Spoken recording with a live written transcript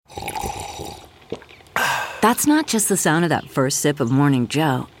That's not just the sound of that first sip of Morning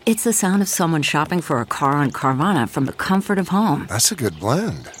Joe. It's the sound of someone shopping for a car on Carvana from the comfort of home. That's a good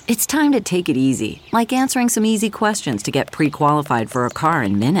blend. It's time to take it easy, like answering some easy questions to get pre-qualified for a car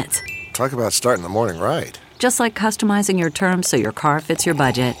in minutes. Talk about starting the morning right. Just like customizing your terms so your car fits your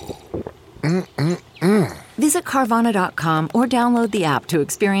budget. Visit Carvana.com or download the app to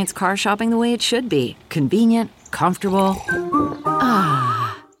experience car shopping the way it should be. Convenient, comfortable.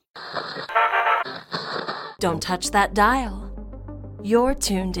 Don't touch that dial. You're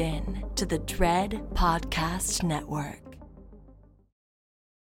tuned in to the Dread Podcast Network.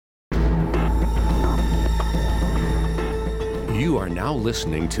 You are now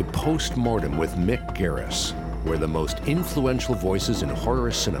listening to Postmortem with Mick Garris, where the most influential voices in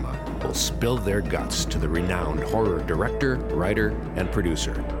horror cinema will spill their guts to the renowned horror director, writer, and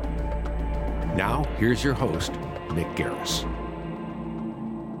producer. Now, here's your host, Mick Garris.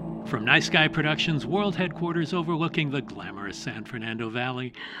 From Nice Guy Productions' world headquarters overlooking the glamorous San Fernando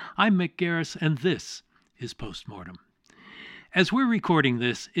Valley, I'm Mick Garris, and this is Postmortem. As we're recording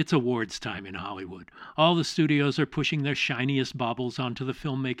this, it's awards time in Hollywood. All the studios are pushing their shiniest baubles onto the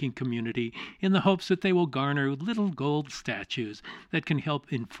filmmaking community in the hopes that they will garner little gold statues that can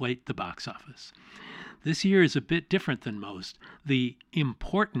help inflate the box office. This year is a bit different than most. The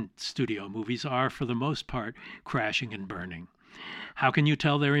important studio movies are, for the most part, crashing and burning. How can you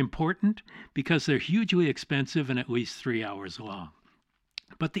tell they're important? Because they're hugely expensive and at least 3 hours long.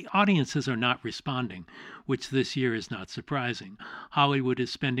 But the audiences are not responding, which this year is not surprising. Hollywood is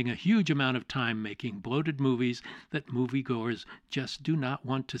spending a huge amount of time making bloated movies that moviegoers just do not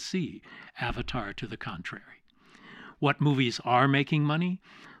want to see, Avatar to the contrary. What movies are making money?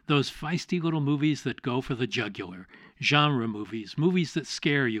 Those feisty little movies that go for the jugular, genre movies, movies that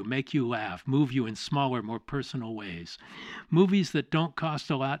scare you, make you laugh, move you in smaller, more personal ways, movies that don't cost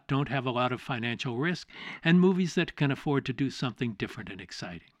a lot, don't have a lot of financial risk, and movies that can afford to do something different and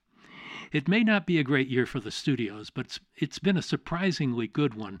exciting. It may not be a great year for the studios, but it's been a surprisingly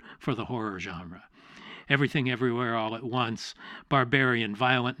good one for the horror genre. Everything Everywhere All at Once, Barbarian,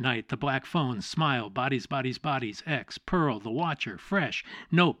 Violent Night, The Black Phone, Smile, Bodies, Bodies, Bodies, X, Pearl, The Watcher, Fresh,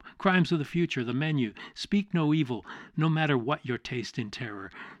 Nope, Crimes of the Future, The Menu, Speak No Evil. No matter what your taste in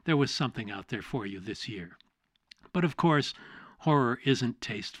terror, there was something out there for you this year. But of course, horror isn't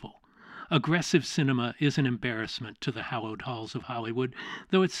tasteful. Aggressive cinema is an embarrassment to the hallowed halls of Hollywood,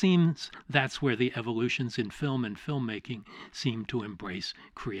 though it seems that's where the evolutions in film and filmmaking seem to embrace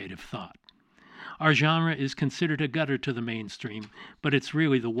creative thought. Our genre is considered a gutter to the mainstream, but it's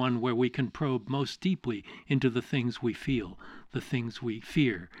really the one where we can probe most deeply into the things we feel, the things we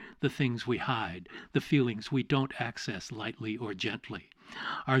fear, the things we hide, the feelings we don't access lightly or gently.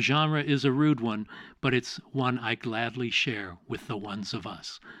 Our genre is a rude one, but it's one I gladly share with the ones of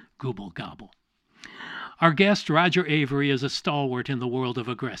us. Gooble gobble. Our guest, Roger Avary, is a stalwart in the world of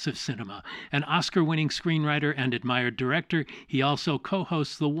aggressive cinema. An Oscar-winning screenwriter and admired director, he also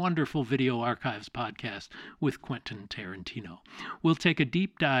co-hosts the wonderful Video Archives podcast with Quentin Tarantino. We'll take a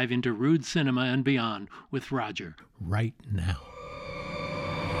deep dive into rude cinema and beyond with Roger right now.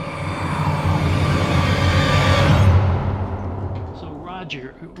 So,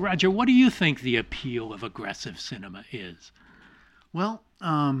 Roger, what do you think the appeal of aggressive cinema is? Well,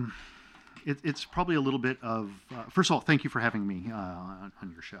 it's probably a little bit of. First of all, thank you for having me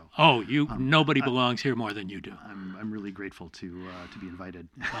on your show. Oh, nobody belongs here more than you do. I'm really grateful to be invited.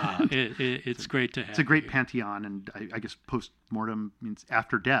 It's great to have. It's a great you. pantheon, and I guess post-mortem means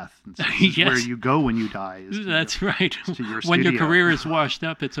after death. And so this Yes. is where you go when you die. That's right. To your When your studio. career is washed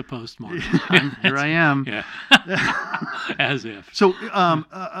up, it's a postmortem. Here I am. Yeah. As if. So,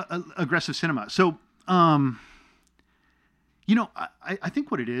 aggressive cinema. So, I think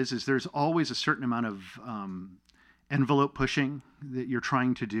what it is there's always a certain amount of envelope pushing that you're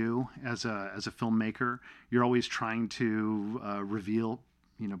trying to do as a filmmaker. You're always trying to reveal,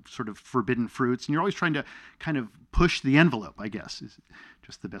 sort of forbidden fruits, and you're always trying to kind of push the envelope, I guess, is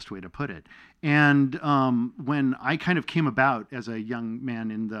just the best way to put it. And when I kind of came about as a young man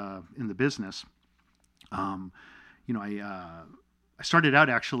in the business, I started out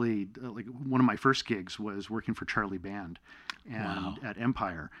actually, like one of my first gigs was working for Charlie Band and at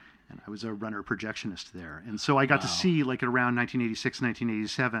Empire. And I was a runner projectionist there. And so I got to see, like, around 1986,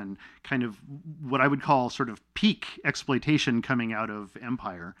 1987, kind of what I would call sort of peak exploitation coming out of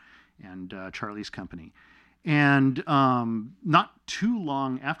Empire and Charlie's company. And not too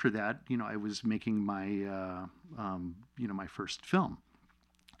long after that, I was making my, my first film.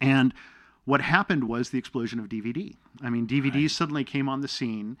 And what happened was the explosion of DVD. I mean, DVDs suddenly came on the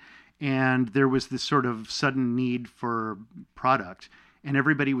scene, and there was this sort of sudden need for product. and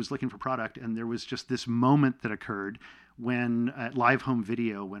everybody was looking for product. And there was just this moment that occurred when at Live Home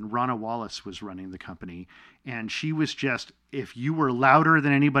Video, when Ronna Wallace was running the company, and she was just, if you were louder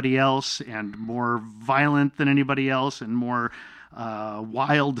than anybody else and more violent than anybody else and more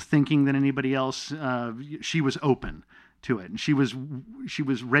wild thinking than anybody else, she was open to it, and she was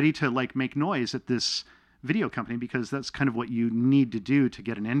ready to like make noise at this video company, because that's kind of what you need to do to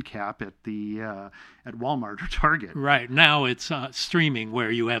get an end cap at the at Walmart or Target. Right. Now it's streaming, where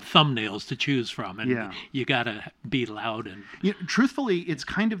you have thumbnails to choose from, and you got to be loud. And truthfully, it's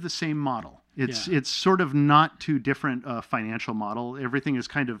kind of the same model. It's sort of not too different financial model. Everything is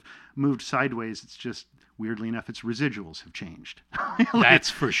kind of moved sideways. It's just, weirdly enough, its residuals have changed.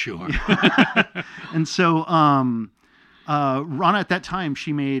 That's for sure. And so Ronna at that time,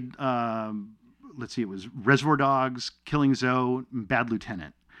 she made let's see, it was Reservoir Dogs, Killing Zoe, and Bad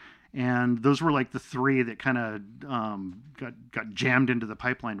Lieutenant. And those were like the three that kind of got jammed into the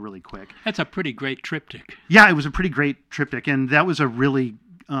pipeline really quick. That's a pretty great triptych. Yeah, it was a pretty great triptych. And that was a really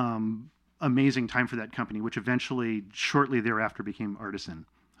amazing time for that company, which eventually, shortly thereafter, became Artisan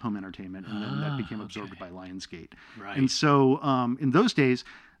Home Entertainment. And then that became absorbed by Lionsgate. Right. And so in those days,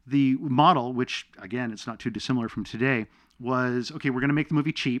 the model, which, again, it's not too dissimilar from today, was, okay, we're going to make the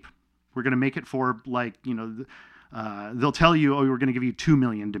movie cheap. We're going to make it for, like, they'll tell you, oh, we're going to give you $2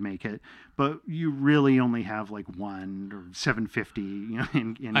 million to make it, but you really only have like $1 or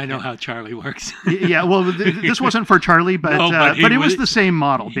 $750. I know how Charlie works. Yeah, well, this wasn't for Charlie, but it was the same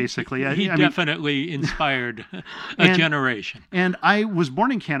model, basically. He definitely inspired a generation. And I was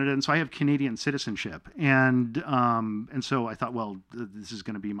born in Canada, and so I have Canadian citizenship, and so I thought, well, this is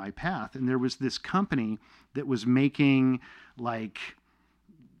going to be my path. And there was this company that was making, like,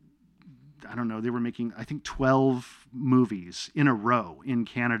 I don't know, they were making, I think, 12 movies in a row in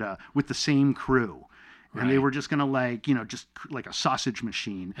Canada with the same crew. And they were just going to, just like a sausage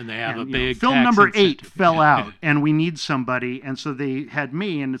machine. And they have a big film number 8 fell out, and we need somebody. And so they had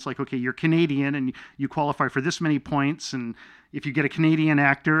me, and it's like, okay, you're Canadian, and you qualify for this many points. And if you get a Canadian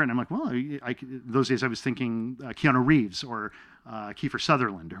actor, and I'm like, well, those days I was thinking Keanu Reeves or Kiefer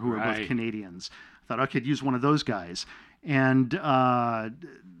Sutherland, who were both Canadians. I thought I could use one of those guys. And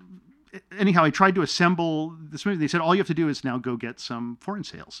anyhow, I tried to assemble this movie. They said, all you have to do is now go get some foreign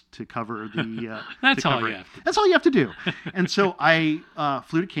sales to cover the... That's all you have to do. That's all you have to do. And so I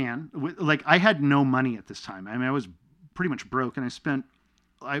flew to Cannes. I had no money at this time. I mean, I was pretty much broke, and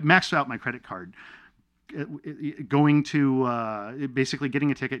I maxed out my credit card. Going to basically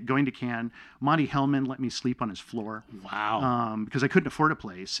getting a ticket, going to Cannes. Monty Hellman let me sleep on his floor. Wow! Because I couldn't afford a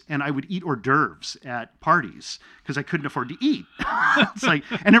place, and I would eat hors d'oeuvres at parties because I couldn't afford to eat. It's like,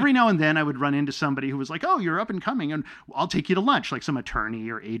 and every now and then I would run into somebody who was like, "Oh, you're up and coming, and I'll take you to lunch." Like some attorney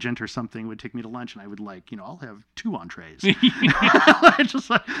or agent or something would take me to lunch, and I would I'll have 2 entrees. Just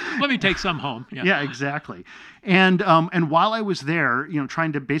like, let me take some home. Yeah, exactly. And while I was there,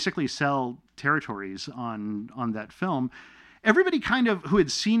 trying to basically sell territories on that film, everybody kind of who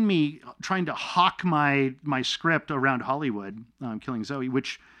had seen me trying to hawk my script around Hollywood, Killing Zoe,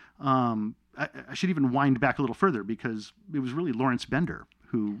 which I should even wind back a little further, because it was really Lawrence Bender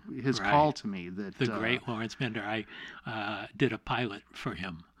who his call to me, that the great Lawrence Bender. I did a pilot for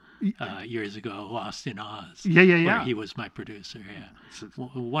him years ago, Lost in Oz. Yeah. Where he was my producer. Yeah,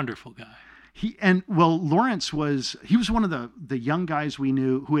 a wonderful guy. Lawrence was one of the young guys we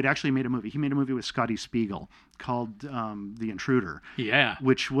knew who had actually made a movie. He made a movie with Scotty Spiegel called The Intruder. Yeah.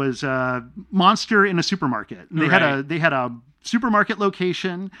 Which was a monster in a supermarket. They had a supermarket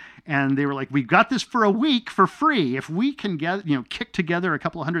location, and they were like, "We've got this for a week for free. If we can kick together a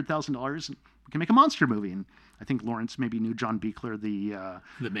couple of $100,000, we can make a monster movie." And I think Lawrence maybe knew John Buechler,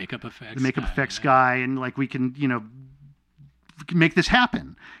 the makeup effects guy, and we can, make this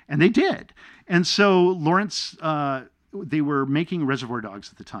happen. And they did. And so Lawrence, they were making Reservoir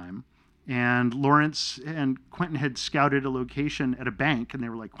Dogs at the time, and Lawrence and Quentin had scouted a location at a bank, and they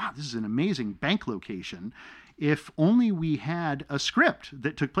were like, wow, this is an amazing bank location. If only we had a script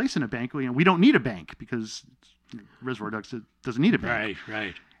that took place in a bank. We don't need a bank, because Reservoir Dogs doesn't need a bank.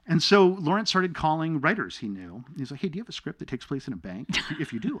 Right. And so Lawrence started calling writers he knew. He's like, hey, do you have a script that takes place in a bank?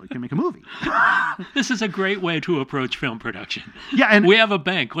 If you do, I can make a movie. This is a great way to approach film production. Yeah, and we have a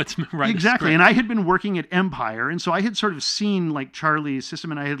bank. Let's write exactly. a script. And I had been working at Empire, and so I had sort of seen Charlie's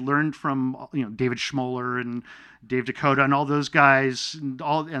system, and I had learned from David Schmoller and Dave Dakota and all those guys, and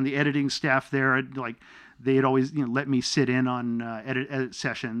the editing staff there. They had always let me sit in on edit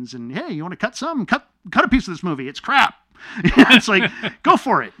sessions, and hey, you want to cut some? Cut a piece of this movie. It's crap. It's like, go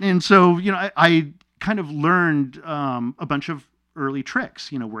for it. And so, I kind of learned a bunch of early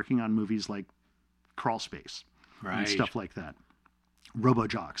tricks, working on movies like Crawl Space and stuff like that.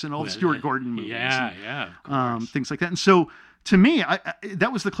 RoboJocks and all the Stuart Gordon movies. Yeah, of course. Things like that. And so to me,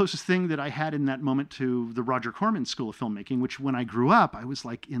 that was the closest thing that I had in that moment to the Roger Corman School of Filmmaking, which when I grew up, I was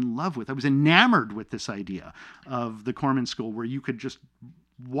like in love with. I was enamored with this idea of the Corman School, where you could just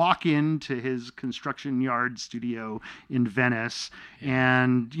walk into his construction yard studio in Venice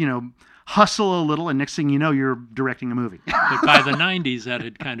and, hustle a little, and next thing you know, you're directing a movie. But by the 90s, that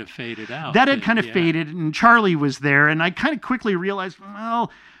had kind of faded out. That had kind of faded, and Charlie was there, and I kind of quickly realized, well,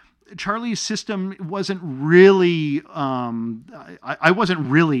 Charlie's system wasn't really, I wasn't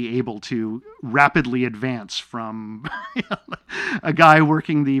really able to rapidly advance from a guy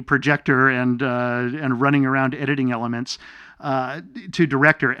working the projector and running around editing elements to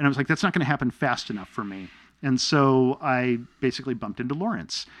director. And I was like, that's not going to happen fast enough for me. And so I basically bumped into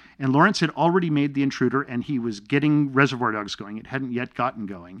Lawrence. And Lawrence had already made The Intruder, and he was getting Reservoir Dogs going. It hadn't yet gotten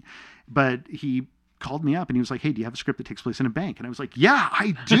going. But he called me up and he was like, hey, do you have a script that takes place in a bank? And I was like, yeah,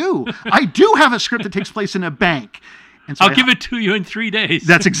 I do. I do have a script that takes place in a bank. And so I'll give it to you in 3 days.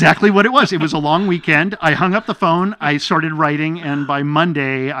 That's exactly what it was. It was a long weekend. I hung up the phone. I started writing. And by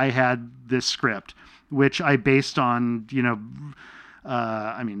Monday, I had this script, which I based on,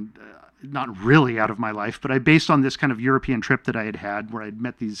 not really out of my life, but I based on this kind of European trip that I had where I'd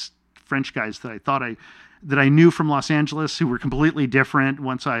met these French guys that I knew from Los Angeles who were completely different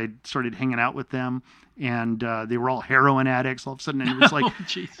once I started hanging out with them. And they were all heroin addicts all of a sudden. And it was like,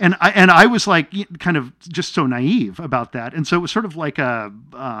 and I was like, kind of just so naive about that. And so it was sort of like so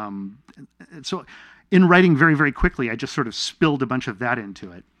in writing very, very quickly, I just sort of spilled a bunch of that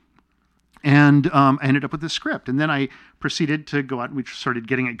into it. And I ended up with this script. And then I proceeded to go out and we started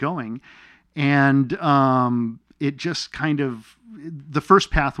getting it going. And it just kind of, the first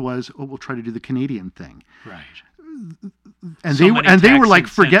path was, we'll try to do the Canadian thing. Right. And they were like,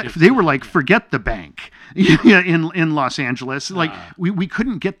 forget the bank in Los Angeles. Like we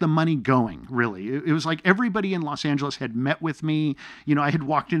couldn't get the money going, really. It was like everybody in Los Angeles had met with me. I had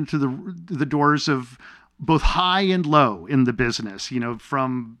walked into the doors of both high and low in the business,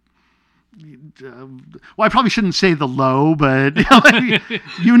 from, I probably shouldn't say the low, but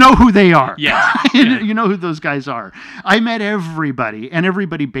you know who they are. Yeah. You know who those guys are. I met everybody, and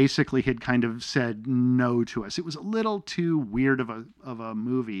everybody basically had kind of said no to us. It was a little too weird of a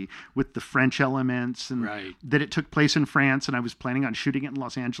movie with the French elements, and that it took place in France, and I was planning on shooting it in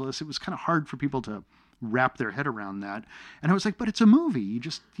Los Angeles. It was kind of hard for people to wrap their head around that. And I was like, but it's a movie. You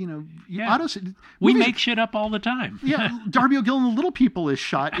just, we make shit up all the time. Yeah. Darby O'Gill and the Little People is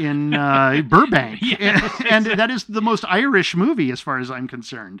shot in Burbank. And that is the most Irish movie as far as I'm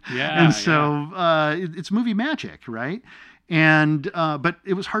concerned. Yeah. And so it's movie magic, right? And, but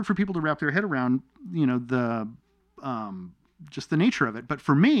it was hard for people to wrap their head around, just the nature of it. But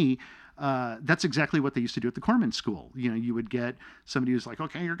for me, that's exactly what they used to do at the Corman School. You would get somebody who's like,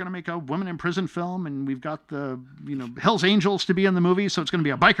 okay, you're going to make a women in prison film, and we've got the, Hell's Angels to be in the movie, so it's going to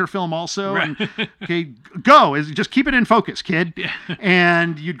be a biker film also. Right. And, okay, go. Just keep it in focus, kid. Yeah.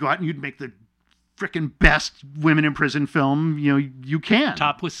 And you'd go out and you'd make the frickin' best women in prison film you can.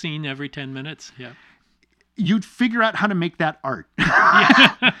 Topless scene every 10 minutes. Yeah. You'd figure out how to make that art.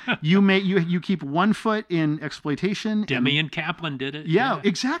 You keep 1 foot in exploitation. Demi and Kaplan did it. Yeah,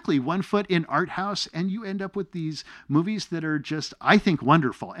 exactly. 1 foot in art house, and you end up with these movies that are just, I think,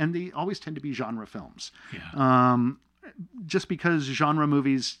 wonderful. And they always tend to be genre films. Yeah. Just because genre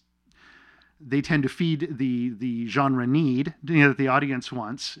movies, they tend to feed the genre need that the audience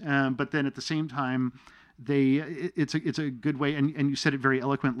wants. But then at the same time, it's a good way, and you said it very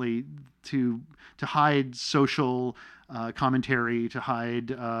eloquently, to hide social commentary, to hide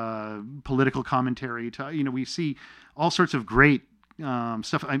political commentary. We see all sorts of great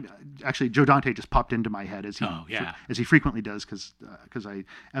stuff. Actually, Joe Dante just popped into my head as he frequently does, because I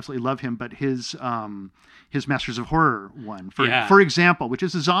absolutely love him. But his Masters of Horror one, for example, which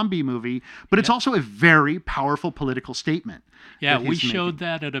is a zombie movie, but it's also a very powerful political statement. Yeah, we showed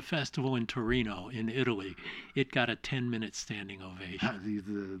that at a festival in Torino, in Italy. It got a 10-minute standing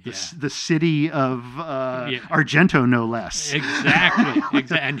ovation. The city of Argento, no less. Exactly.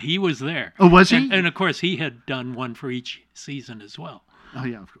 And he was there. Oh, was he? And of course, he had done one for each season as well. Oh,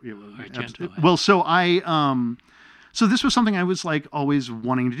 yeah. Argento. Well, so so this was something I was like always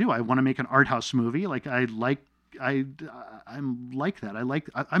wanting to do. I want to make an art house movie. Like I'm like that. I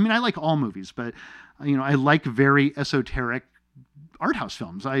like all movies, but I like very esoteric art house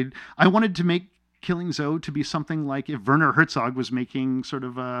films. I wanted to make Killing Zoe to be something like if Werner Herzog was making sort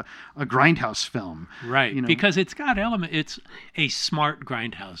of a grindhouse film. Right. Because it's got it's a smart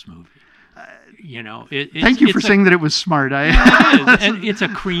grindhouse movie. Thank you for saying that it was smart. It is. And it's a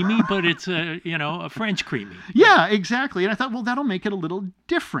creamy, but it's a French creamy. Yeah, exactly. And I thought, well, that'll make it a little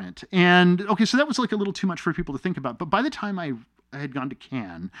different. And okay, so that was like a little too much for people to think about. But by the time I had gone to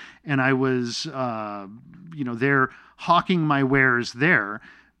Cannes and I was, there hawking my wares there,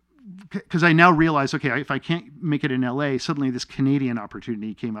 because I now realize, okay, if I can't make it in LA, suddenly this Canadian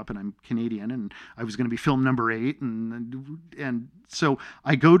opportunity came up, and I'm Canadian, and I was going to be film number 8, and so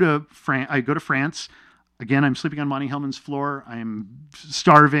I go to France. Again, I'm sleeping on Monty Hellman's floor. I'm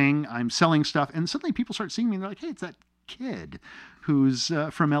starving. I'm selling stuff, and suddenly people start seeing me, and they're like, "Hey, it's that kid who's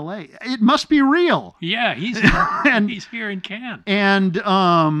from LA. It must be real." Yeah, he's here, he's here in Cannes.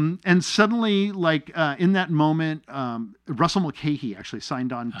 And suddenly, like in that moment, Russell Mulcahy actually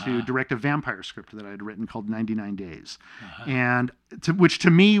signed on to direct a vampire script that I had written called 99 Days, and which to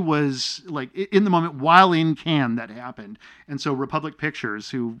me was like in the moment while in Cannes that happened. And so Republic Pictures,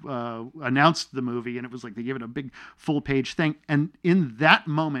 who announced the movie, and it was like they gave it a big full page thing. And in that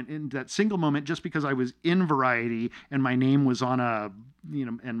moment, in that single moment, just because I was in Variety and my name was on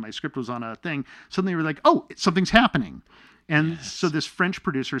and my script was on a thing, suddenly we were like, oh, something's happening. And so this French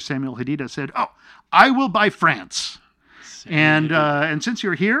producer, Samuel Hadida, said, oh, I will buy France. And since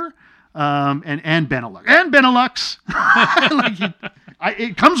you're here, and Benelux,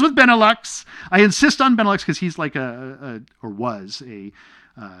 it comes with Benelux. I insist on Benelux because he's like was a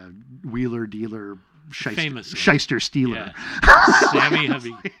wheeler dealer, shyster stealer. Yeah. Sammy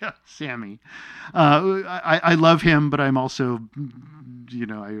Hubby. Yeah, Sammy. I love him, but I'm also,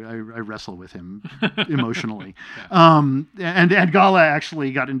 I wrestle with him emotionally. And Gala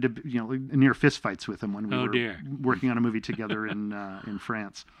actually got into near fist fights with him when we were working on a movie together in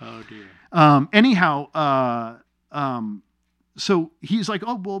France. Oh dear. Anyhow, so he's like,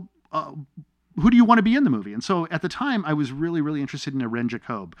 oh well. Who do you want to be in the movie? And so at the time, I was really, really interested in Irene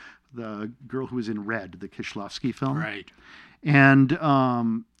Jacob, the girl who was in Red, the Kieślowski film. Right. And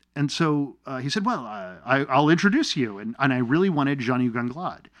so he said, well, I'll introduce you. And I really wanted Jean-Hugues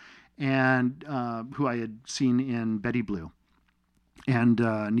Anglade, and who I had seen in Betty Blue and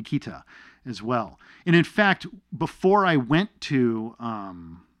Nikita as well. And in fact, before I went to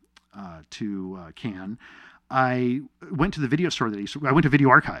Cannes, I went to the video store I went to Video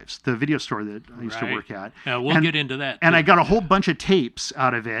Archives, the video store that I used to work at. We'll get into that. And I got a whole bunch of tapes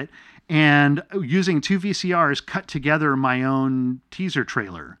out of it, and using 2 VCRs, cut together my own teaser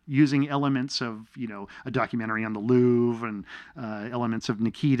trailer, using elements of, a documentary on the Louvre and elements of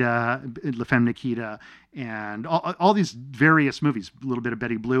Nikita, La Femme Nikita, and all these various movies, a little bit of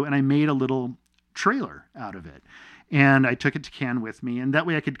Betty Blue, and I made a little trailer out of it. And I took it to Cannes with me, and that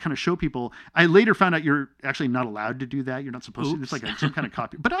way I could kind of show people. I later found out you're actually not allowed to do that. You're not supposed to. It's like some kind of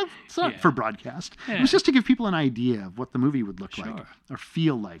copy. But it's not for broadcast. Yeah. It was just to give people an idea of what the movie would look like or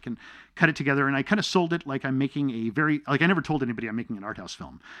feel like, and cut it together. And I kind of sold it like I'm making I never told anybody I'm making an art house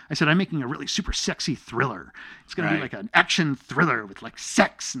film. I said I'm making a really super sexy thriller. It's going to be like an action thriller with like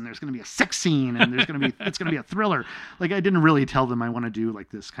sex, and there's going to be a sex scene, and it's going to be a thriller. Like I didn't really tell them I want to do like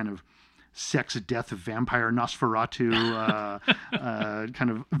this kind of sex, death, vampire, Nosferatu, kind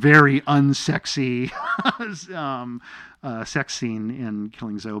of very unsexy sex scene in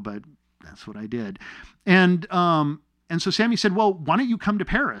Killing Zoe, but that's what I did. And so Sammy said, well, why don't you come to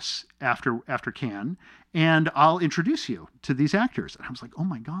Paris after Cannes, and I'll introduce you to these actors. And I was like, oh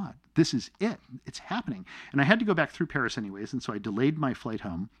my God, this is it. It's happening. And I had to go back through Paris anyways, and so I delayed my flight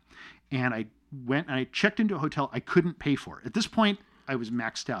home, and I went and I checked into a hotel I couldn't pay for. At this point, I was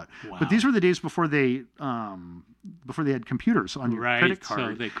maxed out. Wow. But these were the days before they had computers on your credit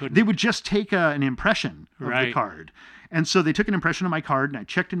card. So they would just take an impression of the card. And so they took an impression of my card, and I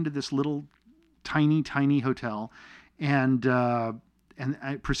checked into this little tiny, tiny hotel, and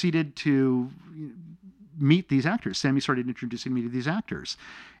I proceeded to meet these actors. Sammy started introducing me to these actors.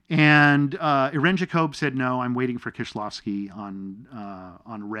 And Irene Jacob said, no, I'm waiting for Kieślowski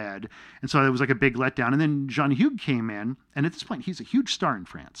on Red. And so it was like a big letdown. And then Jean-Hugues came in, and at this point, he's a huge star in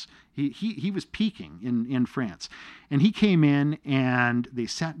France. He was peaking in France. And he came in, and they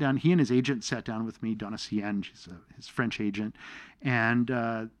sat down. He and his agent sat down with me, Donna Sienne, she's his French agent. And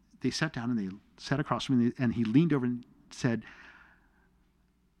they sat down, and they sat across from me, and he leaned over and said,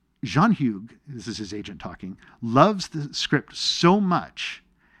 Jean-Hugues, this is his agent talking, loves the script so much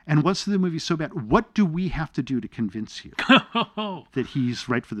and wants the movie so bad. What do we have to do to convince you that he's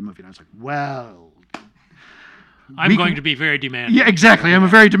right for the movie? And I was like, well, I'm going to be very demanding. Yeah, exactly. I'm a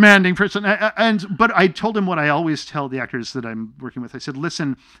very demanding person. But I told him what I always tell the actors that I'm working with. I said,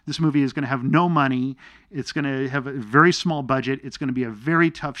 listen, this movie is going to have no money. It's going to have a very small budget. It's going to be a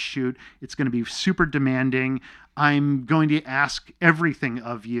very tough shoot. It's going to be super demanding. I'm going to ask everything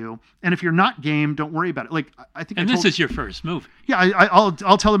of you. And if you're not game, don't worry about it. Like, I think. And this is your first movie. Yeah, I'll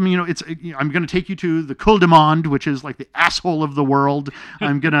tell them, I'm going to take you to the Cul de Monde, which is like the asshole of the world.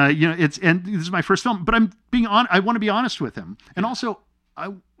 I'm going to, and this is my first film, but I want to be honest with him. And also,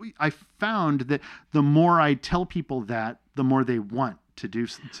 I found that the more I tell people that, the more they want to do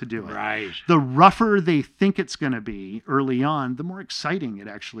it. Right. The rougher they think it's going to be early on, the more exciting it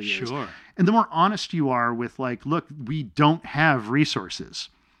actually is. Sure. And the more honest you are with like, look, we don't have resources.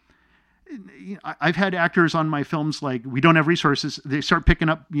 I've had actors on my films like, we don't have resources. They start picking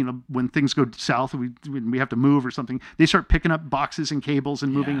up, when things go south, when we have to move or something, they start picking up boxes and cables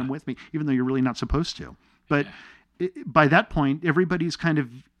and moving them with me, even though you're really not supposed to. But by that point, everybody's kind of,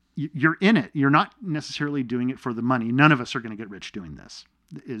 you're in it. You're not necessarily doing it for the money. None of us are going to get rich doing this,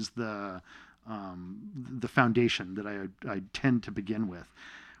 is the foundation that I tend to begin with,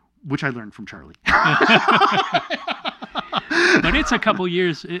 which I learned from Charlie. But it's a couple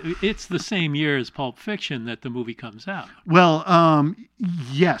years. It's the same year as Pulp Fiction that the movie comes out. Well,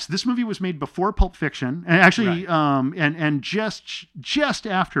 yes, this movie was made before Pulp Fiction, and actually, right. and just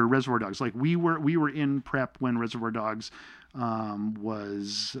after Reservoir Dogs. Like we were in prep when Reservoir Dogs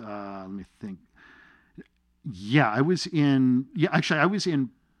was. Let me think. Yeah, I was in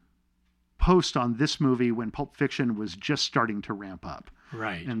post on this movie when Pulp Fiction was just starting to ramp up.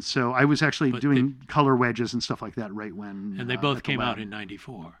 Right. And so I was actually doing color wedges and stuff like that right when. And they both came out in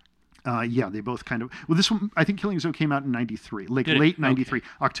 94. Yeah, they both kind of. Well, this one, I think Killing Zoe came out in 93, late 93, okay.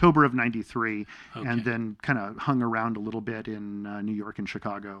 October of 93, okay. and then kind of hung around a little bit in New York and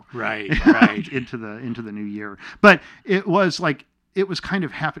Chicago. Right. into the new year. But it was like, it was kind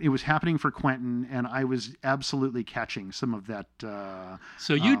of it was happening for Quentin, and I was absolutely catching some of that.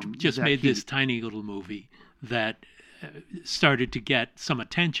 So you just made heat. this tiny little movie that started to get some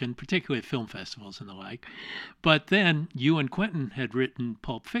attention, particularly at film festivals and the like. But then you and Quentin had written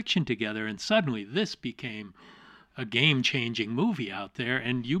Pulp Fiction together, and suddenly this became a game-changing movie out there,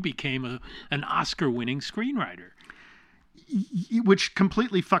 and you became an Oscar-winning screenwriter. Which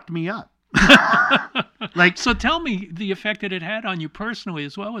completely fucked me up. So tell me the effect that it had on you personally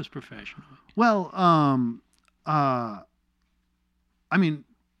as well as professionally. Well, I mean,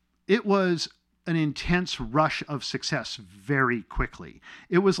 it was an intense rush of success very quickly.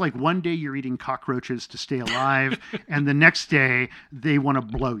 It was like one day you're eating cockroaches to stay alive, and the next day they want to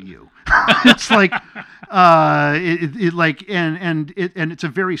blow you. It's like, and it's a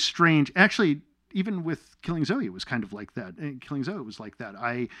very strange, actually. Even with Killing Zoe, it was kind of like that. Killing Zoe was like that.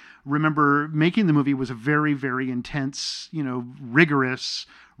 I remember making the movie was a very, very intense, rigorous,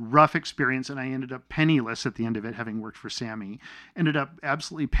 rough experience, and I ended up penniless at the end of it, having worked for Sammy. Ended up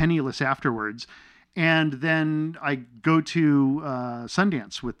absolutely penniless afterwards. And then I go to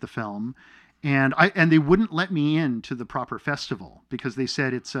Sundance with the film, and they wouldn't let me in to the proper festival because they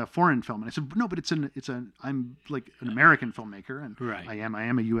said it's a foreign film. And I said, no, but I'm like an American filmmaker, and right. I am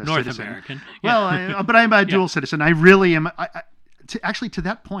a U.S. North citizen. American. Well, but I'm a dual citizen. I really am. To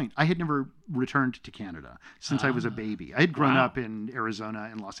that point, I had never returned to Canada since I was a baby. I had grown up in Arizona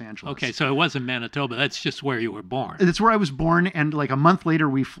and Los Angeles. Okay, so it wasn't Manitoba. That's just where you were born. That's where I was born, and like a month later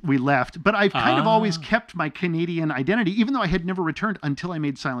we left. But I've kind of always kept my Canadian identity, even though I had never returned until I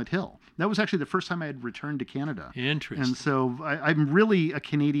made Silent Hill. That was actually the first time I had returned to Canada. Interesting. And so I'm really a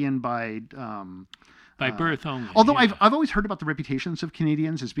Canadian by birth only. Although I've always heard about the reputations of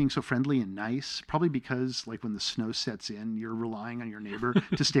Canadians as being so friendly and nice, probably because like when the snow sets in, you're relying on your neighbor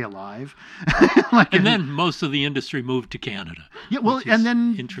to stay alive. Then most of the industry moved to Canada. Yeah, well, and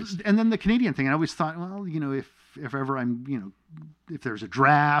then the Canadian thing. I always thought, well, if ever I'm, if there's a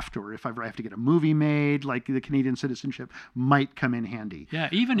draft or if ever I have to get a movie made, like the Canadian citizenship might come in handy. Yeah,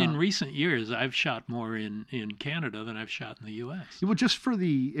 even in recent years, I've shot more in Canada than I've shot in the U.S. Well, just for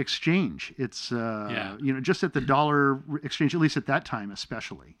the exchange, it's, just at the dollar exchange, at least at that time,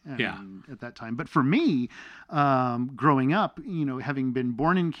 especially. At that time. But for me, growing up, having been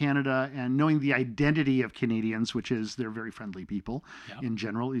born in Canada and knowing the identity of Canadians, which is they're very friendly people in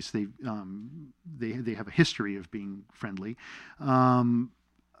general, at least they have a history of being friendly.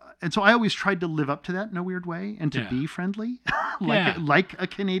 And so I always tried to live up to that in a weird way and to be friendly, like a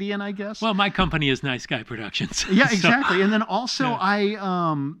Canadian, I guess. Well, my company is Nice Guy Productions. Yeah, exactly. And then also I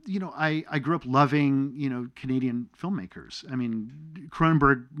grew up loving, Canadian filmmakers. I mean,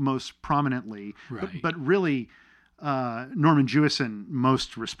 Cronenberg most prominently, right. but really, Norman Jewison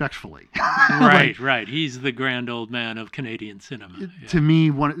most respectfully. Right. He's the grand old man of Canadian cinema. Yeah. To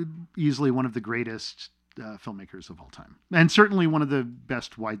me, easily one of the greatest filmmakers of all time, and certainly one of the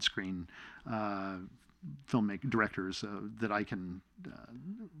best widescreen directors that I can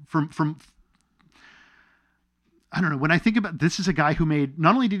from. I don't know. When I think about this, is a guy who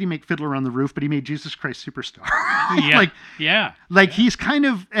not only did he make Fiddler on the Roof, but he made Jesus Christ Superstar. He's kind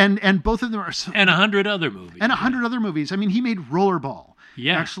of, and both of them are so, and 100 other movies. And 100 other movies. I mean, he made Rollerball.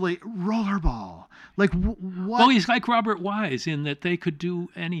 Yeah. Actually, Rollerball. Like, what? Well, he's like Robert Wise in that they could do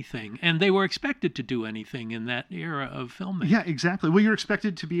anything, and they were expected to do anything in that era of filmmaking. Yeah, exactly. Well, you're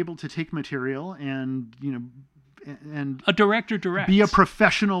expected to be able to take material and, and a director directs. Be a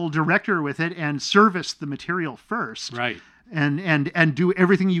professional director with it and service the material first. Right. And do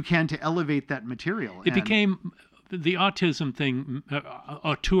everything you can to elevate that material. It became the autism thing,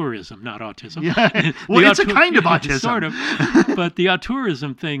 auteurism, not autism. Yeah. Well, it's a kind of autism. Sort of. But the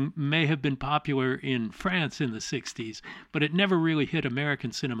auteurism thing may have been popular in France in the 60s, but it never really hit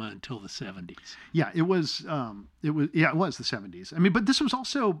American cinema until the 70s. Yeah, it was the 70s. I mean, but this was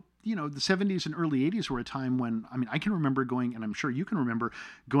also, the 70s and early 80s were a time when, I can remember going, and I'm sure you can remember,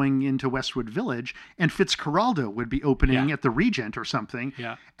 going into Westwood Village, and Fitzcarraldo would be opening at the Regent or something.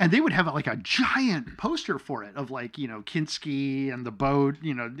 Yeah. And they would have a giant poster for it of Kinski and the boat,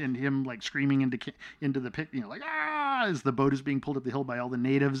 and him screaming into the pit, as the boat is being pulled up the hill by all the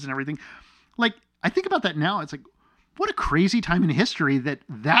natives and everything. I think about that now. It's what a crazy time in history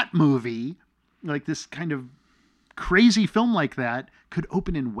that movie, this kind of crazy film like that, could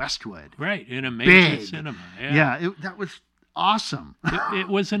open in Westwood. Right, in a major cinema. Yeah, that was awesome. It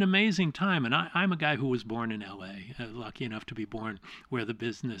was an amazing time, and I'm a guy who was born in L.A., lucky enough to be born where the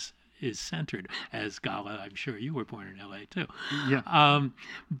business is centered. As Gala, I'm sure you were born in L.A. too. Yeah.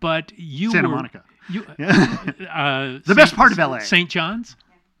 But you Santa were... Monica. The best part of L.A. St. John's?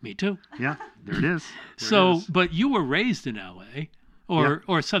 Me too. Yeah, there it is. But you were raised in L.A.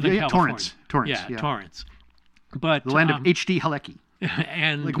 or Southern California. Torrance. Yeah, Torrance. But the land of H.D. Halecki.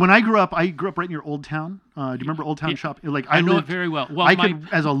 And when I grew up right near Old Town. Do you remember Old Town Shop? I know it very well. Well, could,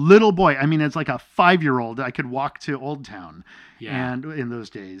 as a little boy, as like a 5-year-old, I could walk to Old Town. Yeah. And in those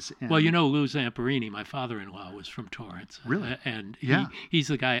days. Well, Lou Zamperini, my father-in-law, was from Torrance. Really? And he's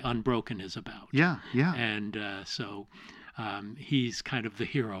the guy Unbroken is about. Yeah. And so he's kind of the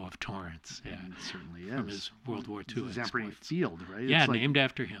hero of Torrance. Yeah, it certainly is. From his World War II Zamperini Field, right? Yeah, named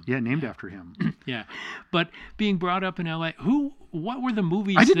after him. Yeah, named after him. Yeah, but being brought up in L.A., what were the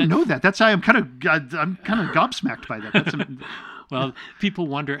movies? I didn't know that. That's why I'm kind of gobsmacked by that. Well, people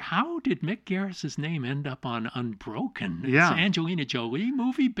wonder, how did Mick Garris's name end up on Unbroken? Yeah. It's Angelina Jolie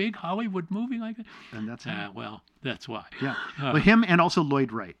movie, big Hollywood movie like that. And that's well, that's why. Yeah. Well, him and also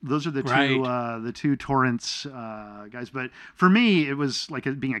Lloyd Wright. Those are the two Torrance guys. But for me, it was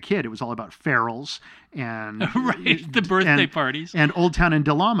being a kid, it was all about ferals and the birthday parties and Old Town and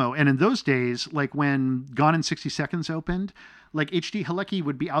Del Amo. And in those days, when Gone in 60 Seconds opened, H.D. Halecki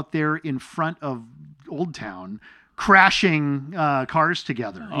would be out there in front of Old Town, crashing cars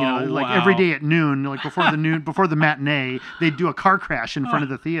together. Wow. Every day at noon, before the matinee, they'd do a car crash in front of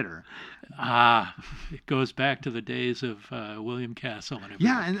the theater. It goes back to the days of William Castle and everything.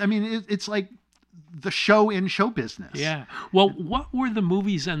 Yeah, and it's like the show in show business. Yeah. Well, what were the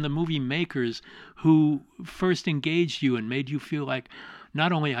movies and the movie makers who first engaged you and made you feel like,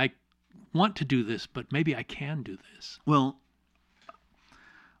 not only I want to do this, but maybe I can do this? Well,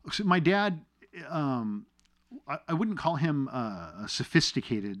 so my dad, I wouldn't call him a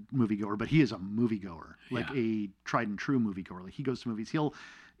sophisticated moviegoer, but he is a moviegoer, a tried and true moviegoer. He goes to movies. He'll,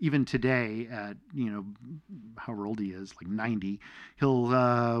 even today at, however old he is, 90,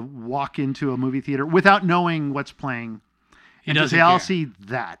 he'll walk into a movie theater without knowing what's playing. He doesn't say, I'll care. see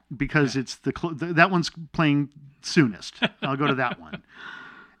that because it's that one's playing soonest. I'll go to that one.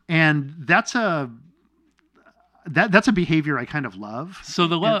 And that's a behavior I kind of love. So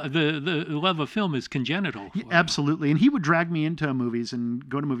the love of film is congenital. Absolutely. And he would drag me into movies and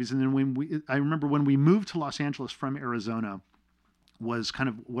go to movies. And then I remember when we moved to Los Angeles from Arizona, was kind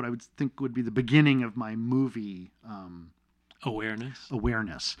of what I would think would be the beginning of my movie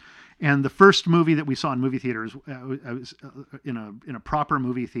awareness. And the first movie that we saw in movie theaters, I was in a proper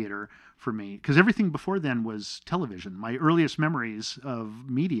movie theater for me, because everything before then was television. My earliest memories of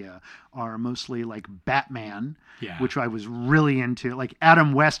media are mostly Batman, which I was really into,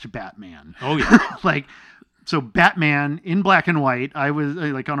 Adam West Batman. Oh yeah, So Batman in black and white, I was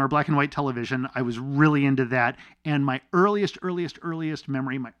like on our black and white television, I was really into that. And my earliest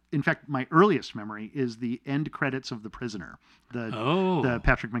memory, my earliest memory is the end credits of The Prisoner, the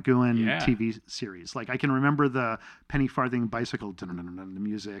Patrick McGowan TV series. Like I can remember the penny farthing bicycle, the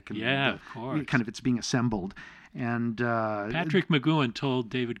music, and of course, kind of it's being assembled. And Patrick McGowan told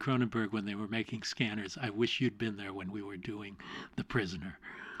David Cronenberg when they were making Scanners, "I wish you'd been there when we were doing The Prisoner."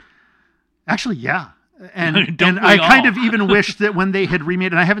 Actually, yeah. And I kind of even wish that when they had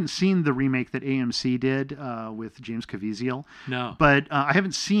remade, and I haven't seen the remake that AMC did with James Caviezel. No. But I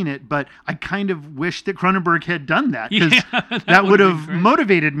haven't seen it, but I kind of wish that Cronenberg had done that, because that would have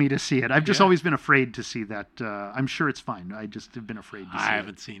motivated me to see it. I've just always been afraid to see that. I'm sure it's fine. I just have been afraid to see it. I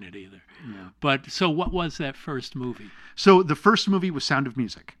haven't seen it either. Yeah. But so what was that first movie? So the first movie was Sound of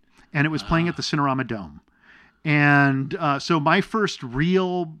Music, and it was playing at the Cinerama Dome. And so my first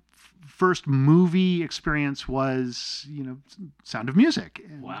movie experience was, Sound of Music.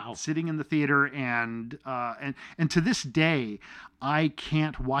 Wow. Sitting in the theater and to this day, I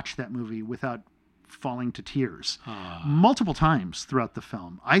can't watch that movie without falling to tears multiple times throughout the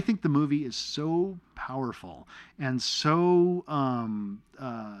film. I think the movie is so powerful and so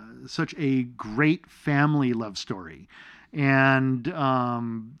such a great family love story. And I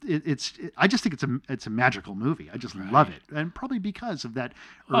just think it's a magical movie. I just love it, and probably because of that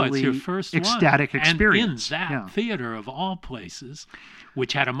early it's your first ecstatic experience. And in that theater of all places,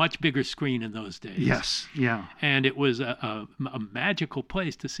 which had a much bigger screen in those days. Yes, yeah. And it was a magical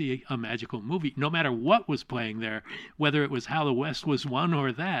place to see a magical movie. No matter what was playing there, whether it was How the West Was Won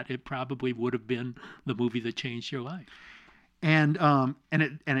or that, it probably would have been the movie that changed your life. And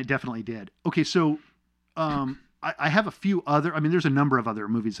it definitely did. Okay, so. I have a few other, there's a number of other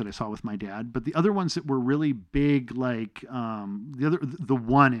movies that I saw with my dad, but the other ones that were really big, like the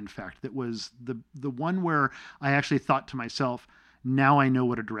one, in fact, that was the one where I actually thought to myself, now I know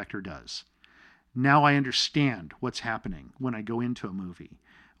what a director does. Now I understand what's happening when I go into a movie.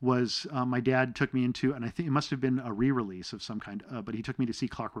 Was my dad took me into, and I think it must have been a re-release of some kind, but he took me to see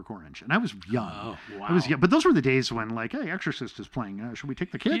Clockwork Orange, and I was young. Oh, wow. I was young, but those were the days when, like, hey, Exorcist is playing. Should we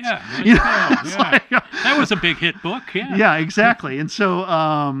take the kids? Yeah, Like, that was a big hit book. Yeah, yeah, exactly. And so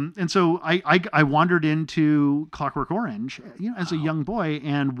I wandered into Clockwork Orange, as a young boy,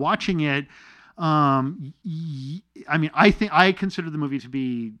 and watching it. I consider the movie to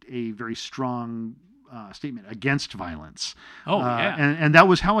be a very strong statement against violence. And that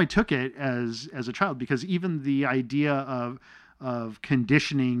was how I took it as a child, because even the idea of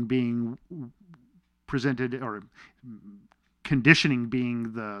conditioning being presented, or conditioning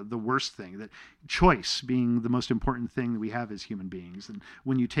being the worst thing, that choice being the most important thing that we have as human beings, and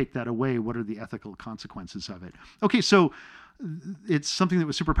when you take that away, what are the ethical consequences of it? Okay, so it's something that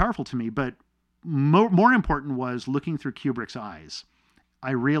was super powerful to me, but more important was looking through Kubrick's eyes.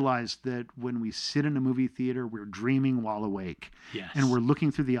 I realized that when we sit in a movie theater, we're dreaming while awake. Yes. And we're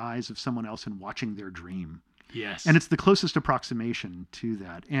looking through the eyes of someone else and watching their dream. Yes. And it's the closest approximation to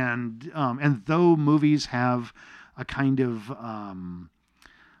that. And though movies have a kind of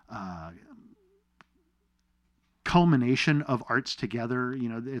culmination of arts together,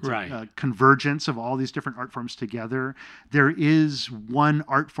 it's a convergence of all these different art forms together, there is one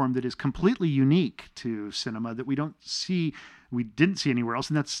art form that is completely unique to cinema that we didn't see anywhere else,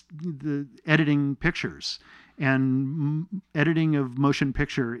 and that's the editing pictures. And editing of motion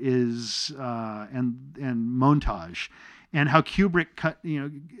picture is and montage, and how Kubrick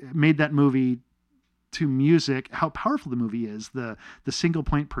made that movie to music, how powerful the movie is, the single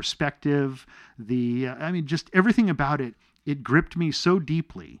point perspective, just everything about it. It gripped me so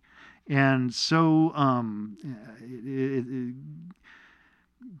deeply, and so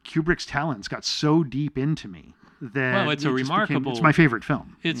Kubrick's talents got so deep into me that it's it's my favorite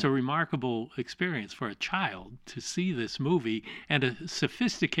film. It's a remarkable experience for a child to see this movie, and a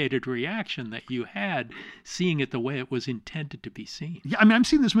sophisticated reaction that you had seeing it the way it was intended to be seen. Yeah, I'm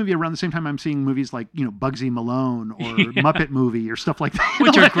seeing this movie around the same time I'm seeing movies like, Bugsy Malone or Muppet Movie or stuff like that.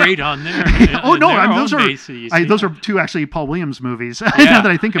 Which are great on there. Those are two actually Paul Williams movies. Now that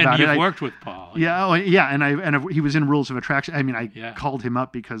I think about it. And you've worked with Paul. Yeah, and he was in Rules of Attraction. I called him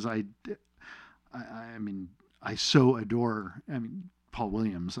up because I so adore, Paul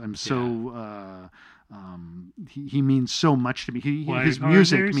Williams. I'm so, he means so much to me. His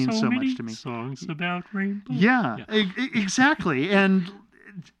music means so much to me. Songs about rainbow. Yeah. Exactly. And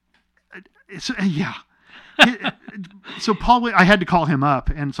so Paul, I had to call him up.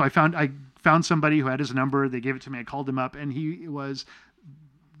 And so I found somebody who had his number. They gave it to me. I called him up, and he was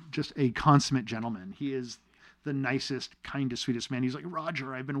just a consummate gentleman. He is the nicest, kindest, sweetest man. He's like,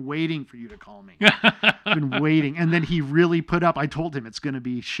 Roger, I've been waiting for you to call me. I've been waiting. And then he really put up, I told him it's going to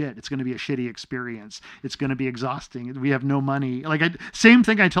be shit. It's going to be a shitty experience. It's going to be exhausting. We have no money. Like same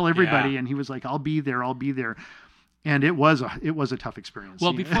thing I tell everybody. Yeah. And he was like, I'll be there. And it was a tough experience.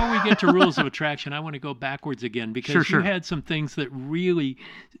 Well, before we get to rules of attraction, I want to go backwards again because Sure. you had some things that really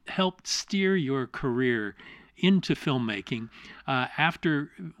helped steer your career into filmmaking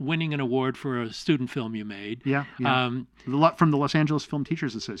after winning an award for a student film you made. Yeah. From the Los Angeles Film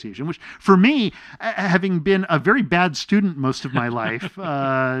Teachers Association, which for me, having been a very bad student most of my life,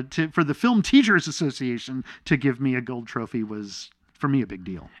 for the Film Teachers Association to give me a gold trophy was, for me, a big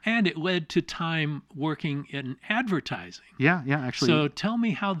deal. And it led to time working in advertising. Yeah, actually. So tell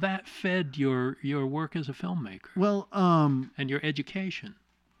me how that fed your work as a filmmaker. Well, and your education.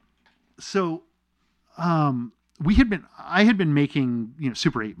 So, I had been making,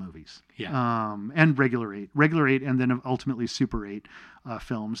 Super 8 movies. Yeah. And regular 8, and then ultimately Super 8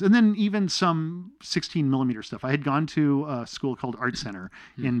 films, and then even some 16 millimeter stuff. I had gone to a school called Art Center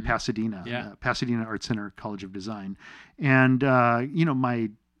in Pasadena, Pasadena Art Center College of Design, and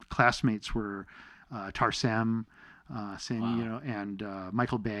my classmates were Tarsem, and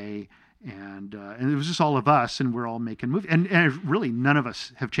Michael Bay. And it was just all of us, and we're all making movies. And really, none of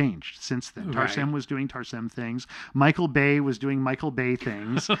us have changed since then. Right. Tarsem was doing Tarsem things. Michael Bay was doing Michael Bay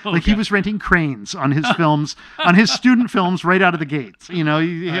things. He was renting cranes on his films, on his student films right out of the gates. He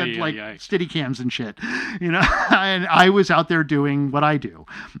had steady cams and shit. And I was out there doing what I do,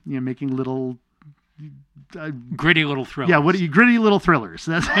 making little... gritty little thrillers. Yeah, gritty little thrillers.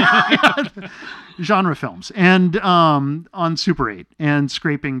 That's genre films, and on Super 8, and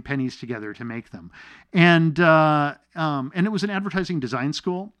scraping pennies together to make them, and it was an advertising design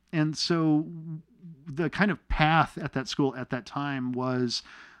school, and so the kind of path at that school at that time was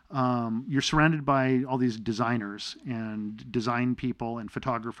you're surrounded by all these designers and design people and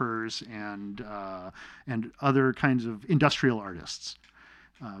photographers and other kinds of industrial artists.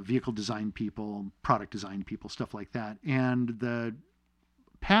 Vehicle design people, product design people, stuff like that. And the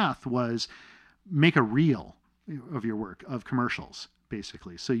path was make a reel of your work, of commercials,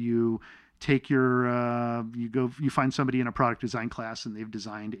 basically. So you take you find somebody in a product design class and they've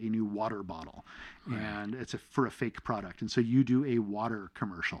designed a new water bottle, and it's for a fake product. And so you do a water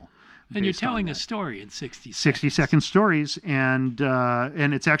commercial. And you're telling a story in 60 seconds. 60-second stories, and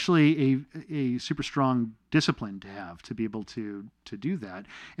it's actually a super strong discipline to have to be able to do that.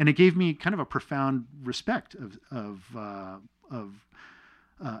 And it gave me kind of a profound respect of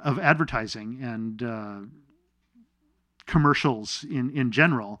advertising and commercials in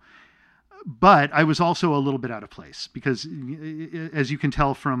general. But I was also a little bit out of place because, as you can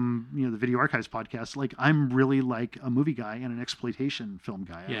tell from the Video Archives podcast, like I'm really like a movie guy and an exploitation film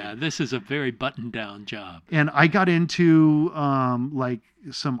guy. Yeah, this is a very buttoned down job. And I got into like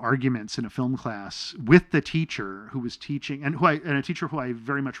some arguments in a film class with the teacher who was teaching, and a teacher who I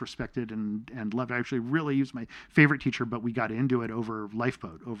very much respected and loved. I actually really used my favorite teacher, but we got into it over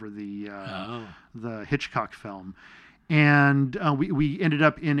Lifeboat, over the Hitchcock film. And we ended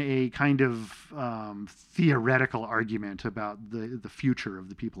up in a kind of theoretical argument about the future of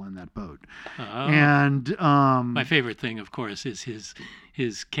the people in that boat. Oh. And my favorite thing, of course, is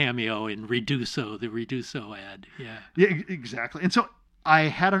his cameo in Reduso, the Reduso ad. Yeah, exactly. And so I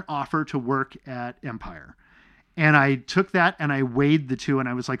had an offer to work at Empire. And I took that and I weighed the two, and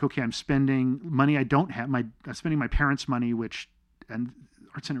I was like, okay, I'm spending money I don't have. I'm spending my parents' money, and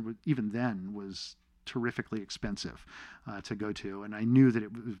Art Center even then was terrifically expensive to go to, and I knew that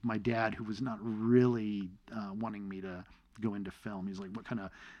it was my dad who was not really wanting me to go into film. He's like, "What kind of?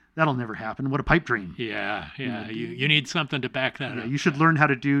 That'll never happen. What a pipe dream." Yeah. You need something to back that up. You should learn how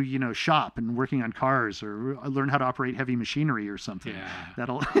to do shop and working on cars, or learn how to operate heavy machinery or something. Yeah.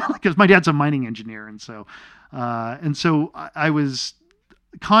 That'll because my dad's a mining engineer, and so I was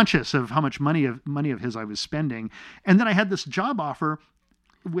conscious of how much money of his I was spending, and then I had this job offer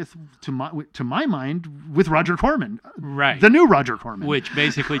to my mind with Roger Corman, right? The new Roger Corman, which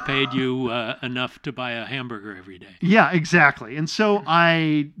basically paid you enough to buy a hamburger every day. Yeah, exactly. And so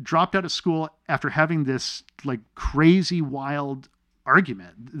I dropped out of school after having this like crazy, wild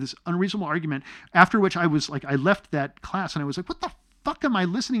argument, this unreasonable argument. After which I was like, I left that class and I was like, what the fuck am I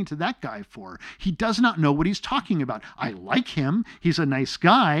listening to that guy for? He does not know what he's talking about. I like him. He's a nice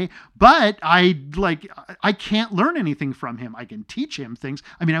guy, but I can't learn anything from him. I can teach him things.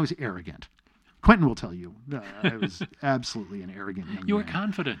 I mean, I was arrogant. Quentin will tell you, I was absolutely an arrogant young man. You were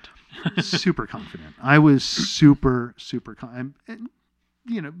confident. Super confident. I was super confident.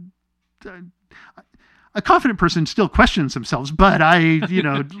 a confident person still questions themselves, but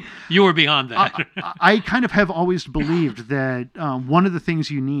You were beyond that. I kind of have always believed that one of the things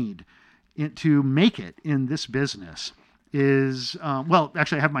you need to make it in this business is,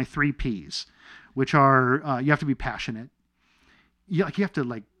 actually I have my 3 Ps, which are, you have to be passionate. You have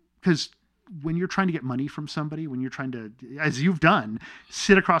to because when you're trying to get money from somebody, when you're trying to, as you've done,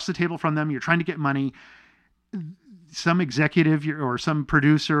 sit across the table from them, you're trying to get money, some executive or some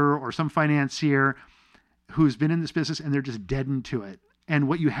producer or some financier who's been in this business and they're just deadened to it. And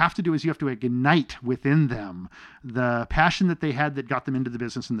what you have to do is you have to ignite within them the passion that they had that got them into the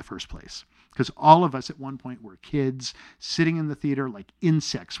business in the first place. Because all of us at one point were kids sitting in the theater like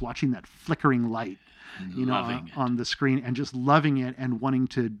insects, watching that flickering light, on the screen and just loving it and wanting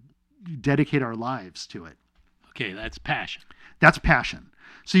to dedicate our lives to it. Okay, that's passion. That's passion.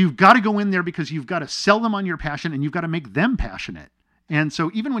 So you've got to go in there because you've got to sell them on your passion and you've got to make them passionate. And so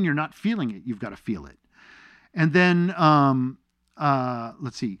even when you're not feeling it, you've got to feel it. And then,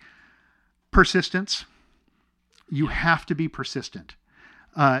 let's see, persistence. You have to be persistent.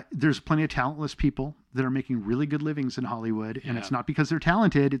 There's plenty of talentless people that are making really good livings in Hollywood. And it's not because they're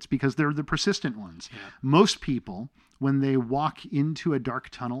talented. It's because they're the persistent ones. Yeah. Most people, when they walk into a dark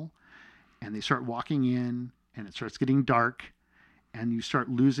tunnel and they start walking in and it starts getting dark and you start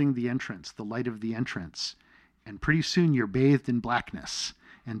losing the entrance, the light of the entrance, and pretty soon you're bathed in blackness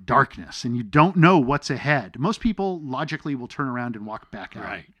and darkness and you don't know what's ahead. Most people logically will turn around and walk back out.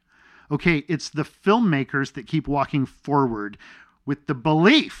 Right. Okay, it's the filmmakers that keep walking forward with the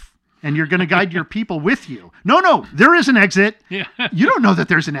belief, and you're going to guide your people with you. No, there is an exit. Yeah. You don't know that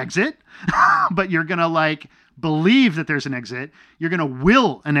there's an exit, but you're going to believe that there's an exit. You're going to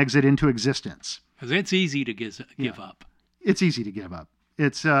will an exit into existence. Because it's easy to give up. It's easy to give up.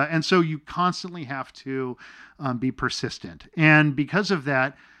 It's and so you constantly have to be persistent, and because of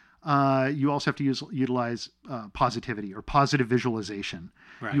that, you also have to utilize positivity or positive visualization.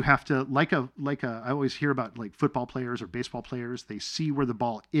 Right. You have to I always hear about football players or baseball players. They see where the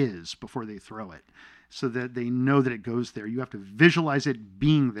ball is before they throw it, so that they know that it goes there. You have to visualize it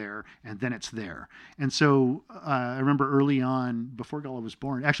being there, and then it's there. And so I remember early on, before Gala was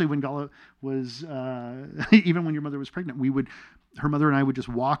born, actually when Gala was, even when your mother was pregnant, her mother and I would just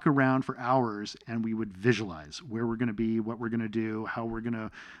walk around for hours and we would visualize where we're going to be, what we're going to do, how we're going to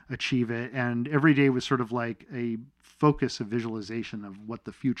achieve it. And every day was sort of like a focus of visualization of what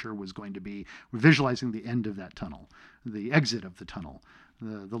the future was going to be. We're visualizing the end of that tunnel, the exit of the tunnel,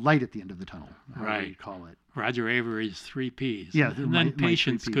 the light at the end of the tunnel, right? You call it. Roger Avary's 3 Ps. Yeah, and then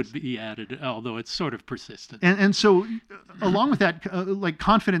patience could be added, although it's sort of persistent. And so, along with that,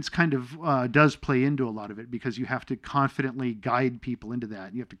 confidence kind of does play into a lot of it, because you have to confidently guide people into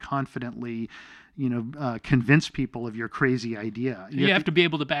that. You have to confidently, convince people of your crazy idea. You have to be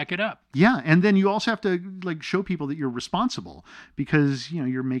able to back it up. Yeah, and then you also have to show people that you're responsible, because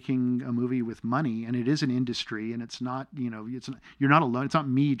you're making a movie with money, and it is an industry, and it's not you're not alone. It's not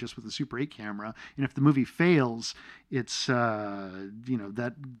me just with a Super 8 camera. And if the movie fails, it's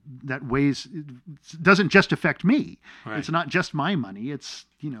that weighs. It doesn't just affect me. Right. It's not just my money. It's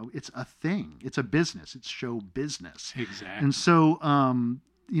it's a thing. It's a business. It's show business. Exactly. And so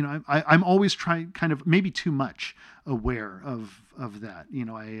I'm always trying, kind of maybe too much aware of that.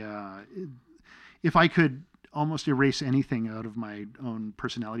 If I could almost erase anything out of my own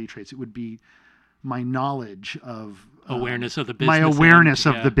personality traits, it would be my knowledge of awareness of the business. My awareness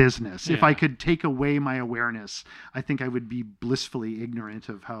of the business. Yeah. If I could take away my awareness, I think I would be blissfully ignorant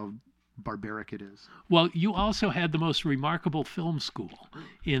of how barbaric it is. Well, you also had the most remarkable film school,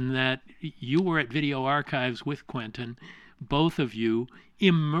 in that you were at Video Archives with Quentin, both of you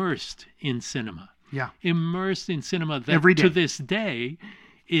immersed in cinema. Yeah. Immersed in cinema that every day, to this day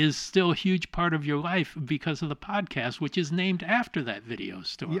is still a huge part of your life because of the podcast, which is named after that video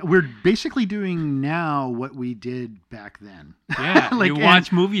store. Yeah, we're basically doing now what we did back then. Yeah, you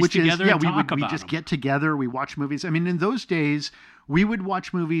watch movies together and talk about we just them. get together, we watch movies. I mean, in those days, we would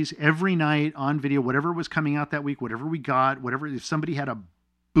watch movies every night on video, whatever was coming out that week, whatever we got, if somebody had a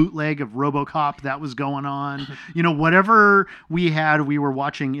bootleg of RoboCop that was going on, whatever we had, we were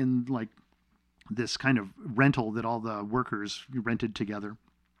watching in this kind of rental that all the workers rented together.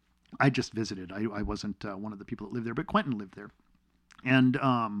 I just visited. I wasn't one of the people that lived there, but Quentin lived there. And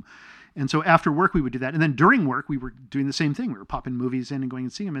so after work, we would do that. And then during work, we were doing the same thing. We were popping movies in and going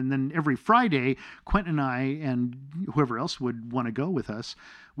and seeing them. And then every Friday, Quentin and I and whoever else would want to go with us,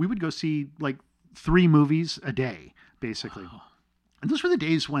 we would go see 3 movies a day, basically. Wow. And those were the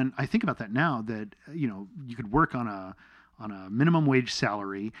days when I think about that now, that, you could work on a minimum wage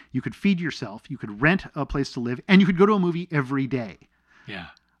salary, you could feed yourself, you could rent a place to live, and you could go to a movie every day. Yeah.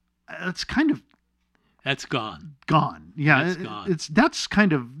 It's kind of That's gone. Gone. Yeah, That's gone. That's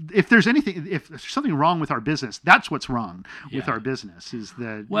kind of, if there's there's something wrong with our business, that's what's wrong with our business, is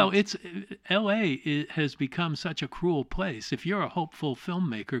that. Well, L.A. has become such a cruel place. If you're a hopeful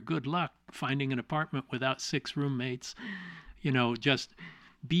filmmaker, good luck finding an apartment without 6 roommates. Just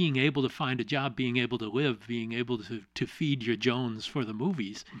being able to find a job, being able to live, being able to feed your Jones for the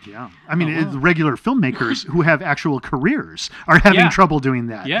movies. Yeah. I mean, the regular filmmakers who have actual careers are having trouble doing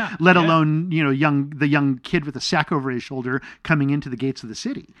that. Yeah. Let alone, the young kid with a sack over his shoulder coming into the gates of the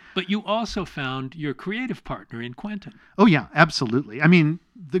city. But you also found your creative partner in Quentin. Oh, yeah, absolutely. I mean,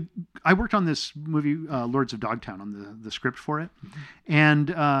 I worked on this movie, Lords of Dogtown, on the script for it. Mm-hmm.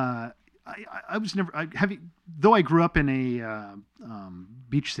 And I was never though I grew up in a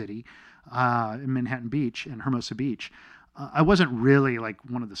beach city, in Manhattan Beach and Hermosa Beach. I wasn't really like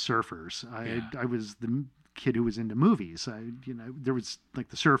one of the surfers. I was the kid who was into movies. There was like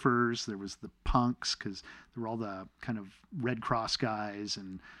the surfers, there was the punks, because there were all the kind of Red Cross guys,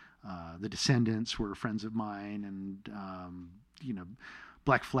 and the Descendants were friends of mine, and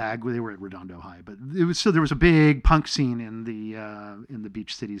Black Flag, they were at Redondo High, but there was a big punk scene in the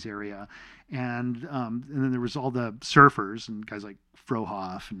Beach Cities area, and then there was all the surfers and guys like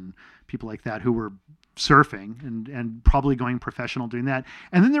Frohoff and people like that who were surfing and probably going professional doing that.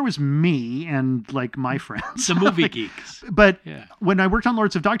 And then there was me and like my friends, the movie geeks. But when I worked on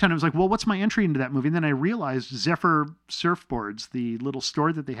Lords of Dogtown, I was like, well, what's my entry into that movie? And then I realized Zephyr Surfboards, the little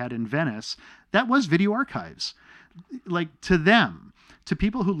store that they had in Venice, that was Video Archives. Like, to them, to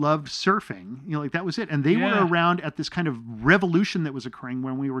people who loved surfing, like that was it. And they were around at this kind of revolution that was occurring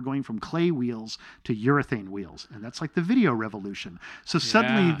when we were going from clay wheels to urethane wheels. And that's like the video revolution. So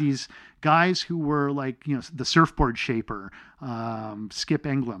suddenly these guys who were like, the surfboard shaper, Skip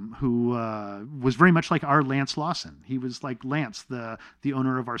Englum, who was very much like our Lance Lawson. He was like Lance, the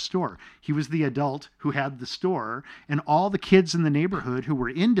owner of our store. He was the adult who had the store, and all the kids in the neighborhood who were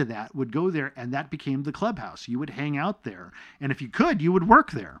into that would go there, and that became the clubhouse. You would hang out there. And if you could, you would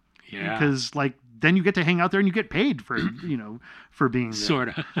work there. Yeah. Because like then you get to hang out there and you get paid for for being there. Sort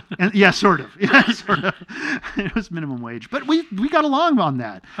of. And sort of. Yeah, sort of. It was minimum wage, but we got along on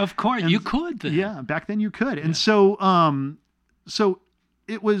that. Of course, you could then. Yeah, back then you could. And so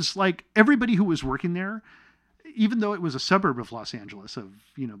it was like everybody who was working there, even though it was a suburb of Los Angeles, of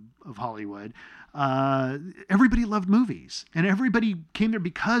Hollywood, everybody loved movies, and everybody came there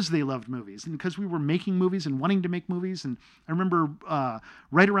because they loved movies, and because we were making movies and wanting to make movies. And I remember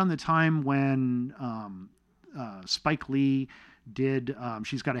right around the time when Spike Lee did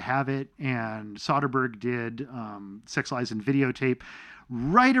She's Gotta Have It, and Soderbergh did Sex, Lies, and Videotape.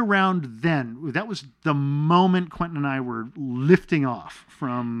 Right around then, that was the moment Quentin and I were lifting off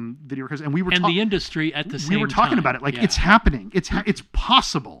from Video Archives, and we were the industry at the same time. We were talking about it like it's happening. It's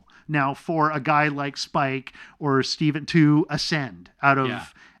possible now for a guy like Spike or Steven to ascend out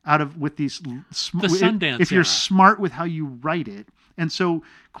of with these the Sundance if you're smart with how you write it. And so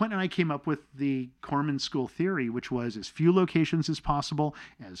Quentin and I came up with the Corman School theory, which was as few locations as possible,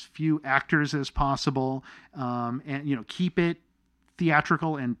 as few actors as possible, and keep it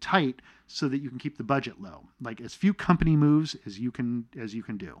theatrical and tight so that you can keep the budget low. Like as few company moves as you can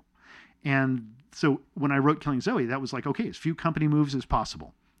do. And so when I wrote Killing Zoe, that was like, okay, as few company moves as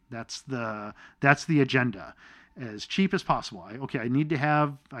possible. That's the agenda. As cheap as possible. I got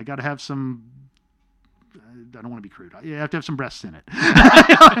to have some, I don't want to be crude. You have to have some breasts in it.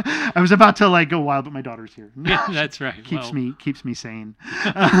 I was about to go wild, but my daughter's here. Yeah, that's right. Keeps me sane.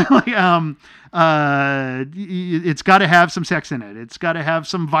 It's got to have some sex in it. It's got to have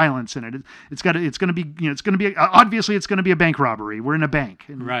some violence in it. It's going to be obviously it's going to be a bank robbery. We're in a bank.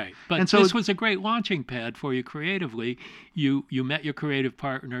 Right. But so, this was a great launching pad for you creatively. You met your creative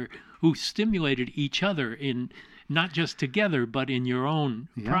partner who stimulated each other in not just together, but in your own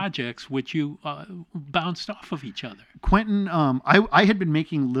projects, which you bounced off of each other. Quentin, I had been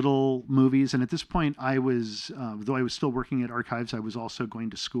making little movies, and at this point I was, though I was still working at Archives, I was also going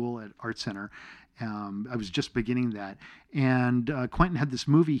to school at Art Center. I was just beginning that. And Quentin had this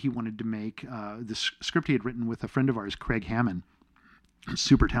movie he wanted to make, this script he had written with a friend of ours, Craig Hammond, a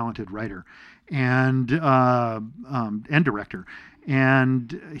super talented writer and director.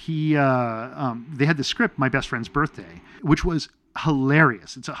 And they had the script, My Best Friend's Birthday, which was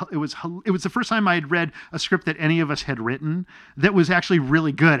hilarious. It was the first time I had read a script that any of us had written that was actually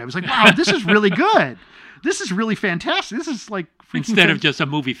really good. I was like, wow, this is really good. This is really fantastic. This is like instead of just a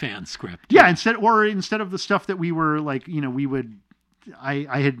movie fan script. Yeah, instead of the stuff that we were like, we would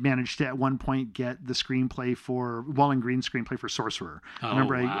I had managed to at one point get the screenplay for Wallen Green's screenplay for Sorcerer.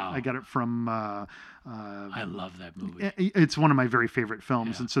 Wow. I got it from. I love that movie. It's one of my very favorite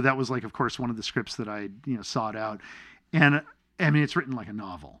films, Yeah. and so that was like, of course, one of the scripts that I sought out, and I mean it's written like a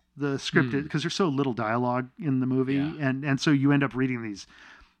novel. The script because there's so little dialogue in the movie, Yeah. and so you end up reading these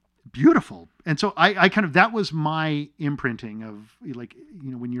beautiful. And so I kind of, that was my imprinting of, like,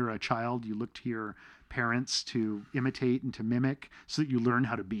 when you're a child, you look to your parents to imitate and to mimic so that you learn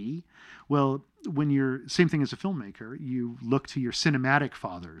how to be. Well, when you're, same thing as a filmmaker, you look to your cinematic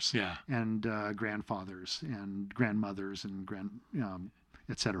fathers Yeah. and grandfathers and grandmothers and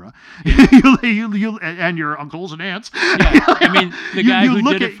etc. you and your uncles and aunts. Yeah, I mean, the guy you who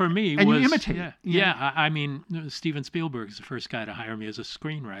look did at- it for me and was you imitate. Yeah. I mean, Steven Spielberg is the first guy to hire me as a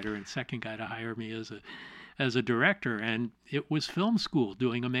screenwriter, and second guy to hire me as a director. And it was film school.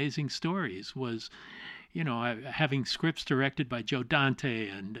 Doing Amazing Stories was, having scripts directed by Joe Dante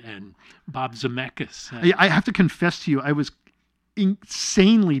and Bob Zemeckis. I have to confess to you, I was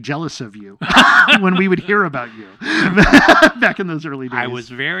insanely jealous of you when we would hear about you back in those early days. I was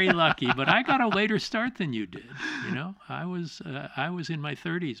very lucky, but I got a later start than you did. I was in my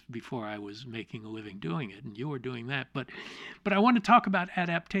 30s before I was making a living doing it, and you were doing that. But I want to talk about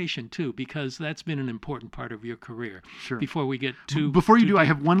adaptation too, because that's been an important part of your career. Sure. Before we get to Before you do, I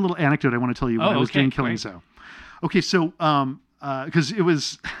have one little anecdote I want to tell you when I was doing Killing great. Zoe. Okay, so because it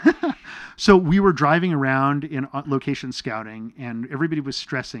was so we were driving around in location scouting, and everybody was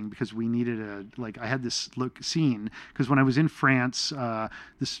stressing because we needed I had this scene because when I was in France,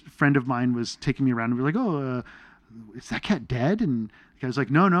 this friend of mine was taking me around and we were like, oh, is that cat dead? And the guy was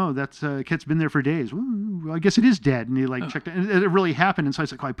like, no, that's cat's been there for days. Well, I guess it is dead. And he checked it, and it really happened. And so I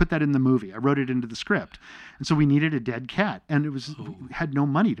was like, I put that in the movie. I wrote it into the script. And so we needed a dead cat, and we had no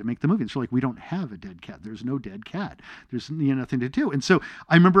money to make the movie. And so we don't have a dead cat. There's no dead cat. There's nothing to do. And so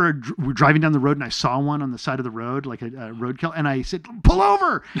I remember we're driving down the road, and I saw one on the side of the road, like a roadkill, and I said, pull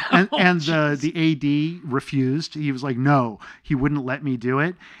over. And the AD refused. He was like, no, he wouldn't let me do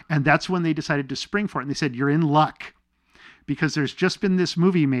it. And that's when they decided to spring for it. And they said, you're in luck, because there's just been this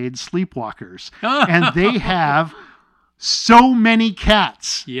movie made, Sleepwalkers, and they have so many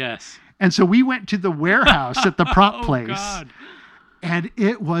cats. Yes. And so we went to the warehouse at the prop place, God. and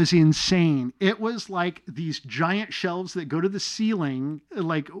it was insane. It was like these giant shelves that go to the ceiling,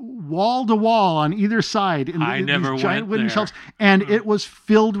 like wall to wall on either side. And I never these giant went wooden there. shelves, and it was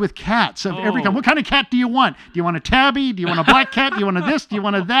filled with cats of every kind. What kind of cat do you want? Do you want a tabby? Do you want a black cat? Do you want a this? Do you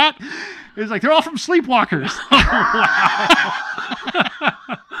want a that? It was like, they're all from Sleepwalkers.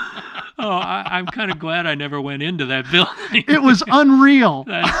 I'm kind of glad I never went into that building. It was unreal.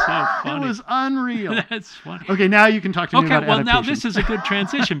 That's so funny. It was unreal. That's funny. Okay, now you can talk to me about Well, now adaptation. this is a good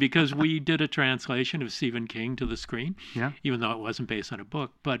transition because we did a translation of Stephen King to the screen, even though it wasn't based on a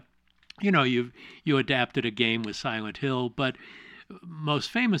book. But, you adapted a game with Silent Hill, but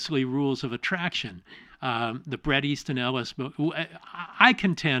most famously Rules of Attraction. The Bret Easton Ellis book. I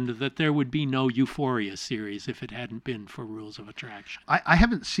contend that there would be no Euphoria series if it hadn't been for Rules of Attraction. I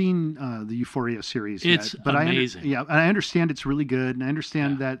haven't seen the Euphoria series It's yet, but amazing. and I understand it's really good, and I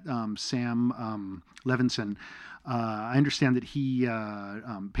understand that Sam Levinson. I understand that he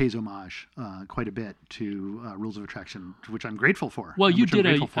pays homage quite a bit to Rules of Attraction, which I'm grateful for. Well, you which I'm did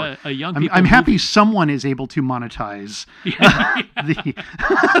grateful for. a young people I'm happy movie. someone is able to monetize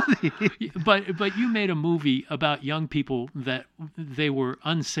But you made a movie about young people that they were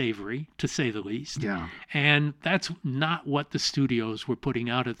unsavory, to say the least. Yeah. And that's not what the studios were putting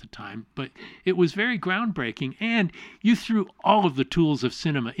out at the time. But it was very groundbreaking. And you threw all of the tools of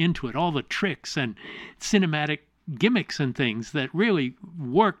cinema into it, all the tricks and cinematic gimmicks and things that really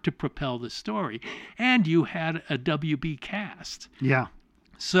worked to propel the story. And you had a WB cast. Yeah.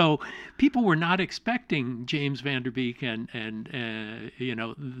 So people were not expecting James Van Der Beek and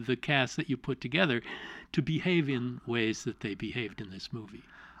the cast that you put together to behave in ways that they behaved in this movie.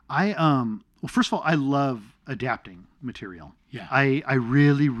 Well, first of all, I love adapting material. Yeah. I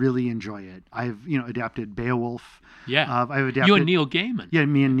really, really enjoy it. I've adapted Beowulf. Yeah. I've adapted You and Neil Gaiman. Yeah,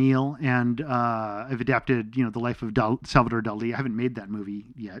 me and Neil, and I've adapted the life of Salvador Dali. I haven't made that movie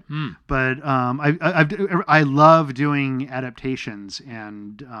yet, but I love doing adaptations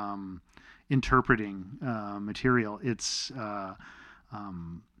and interpreting material. It's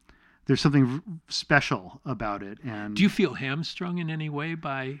there's something special about it. And do you feel hamstrung in any way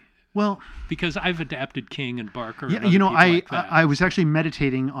by? Well, because I've adapted King and Barker. Yeah, and other people like that. I was actually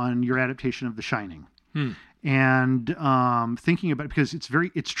meditating on your adaptation of The Shining. And thinking about it because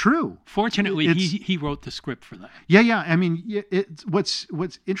it's true. Fortunately, he wrote the script for that. Yeah. I mean, what's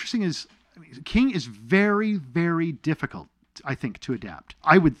interesting is King is very, very difficult I think, to adapt.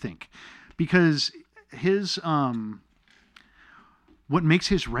 I would think, because his what makes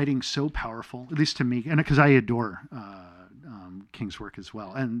his writing so powerful, at least to me, and because I adore King's work as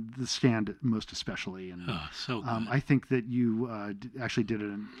well, and The Stand most especially. And so good. I think that you actually did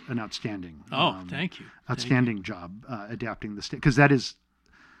an outstanding, thank you, outstanding job adapting The Stand, because that is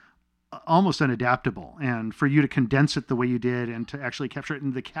almost unadaptable, and for you to condense it the way you did and to actually capture it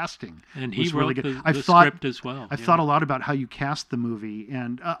in the casting, and he was wrote really good. the script as well. I've thought a lot about how you cast the movie,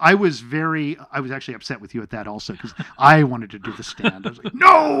 and I was actually upset with you at that also, because I wanted to do The Stand. I was like,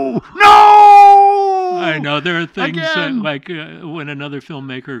 no. I know there are things like when another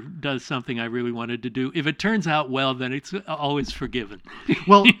filmmaker does something I really wanted to do. If it turns out well, then it's always forgiven.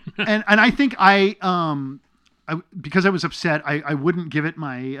 Well, and I think because I was upset, I wouldn't give it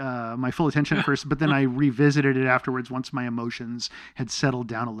my full attention at first, but then I revisited it afterwards once my emotions had settled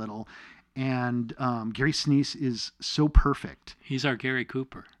down a little. And Gary Sinise is so perfect. He's our Gary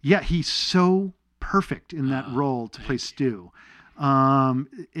Cooper. Yeah, he's so perfect in that role to play Stu.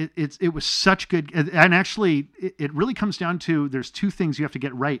 It was such good, and actually it really comes down to, there's two things you have to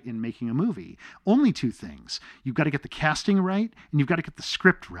get right in making a movie. Only two things. You've got to get the casting right, and you've got to get the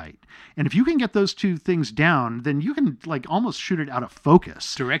script right. And if you can get those two things down, then you can like almost shoot it out of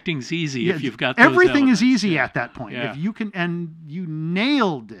focus. Directing's easy if you've got those everything elements. is easy at that point. If you can, and you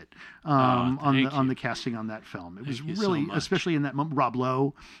nailed it on the casting on that film. It was really, so especially in that moment, Rob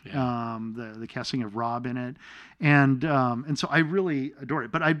Lowe, the casting of Rob in it, and so I really adore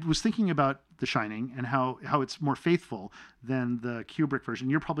it. But I was thinking about The Shining and how it's more faithful than the Kubrick version.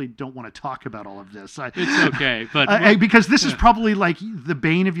 You probably don't want to talk about all of this. It's okay, but because this is probably like the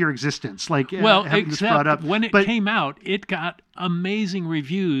bane of your existence. Like, except when it came out, it got amazing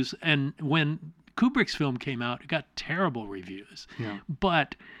reviews, and when Kubrick's film came out, it got terrible reviews. Yeah.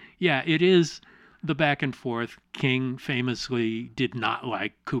 But yeah, it is the back and forth. King famously did not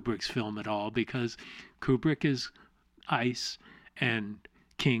like Kubrick's film at all, because Kubrick is ice and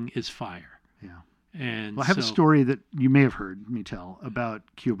King is fire. Yeah. And I have a story that you may have heard me tell about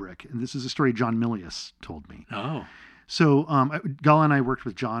Kubrick, and this is a story John Milius told me. Oh. So Gala and I worked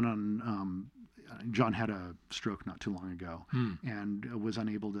with John on. John had a stroke not too long ago and was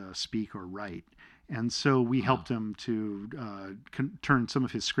unable to speak or write. And so we helped him to turn some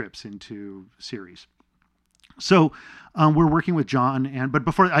of his scripts into series. So we're working with John, but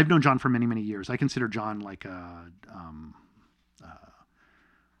before, I've known John for many, many years. I consider John like a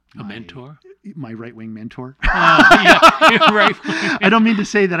mentor? My right-wing mentor. Right. I don't mean to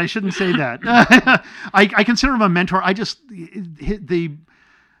say that. I shouldn't say that. I consider him a mentor. I just,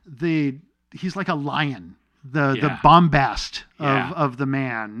 he's like a lion. The bombast of the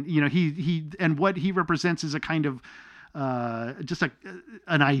man, he and what he represents is a kind of just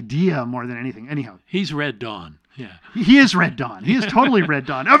an idea more than anything. Anyhow, he's Red Dawn. Yeah, he is Red Dawn. He is totally Red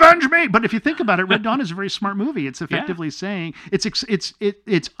Dawn. Avenge me! But if you think about it, Red Dawn is a very smart movie. It's effectively saying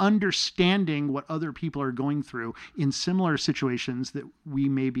it's understanding what other people are going through in similar situations that we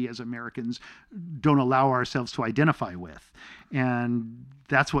maybe as Americans don't allow ourselves to identify with, and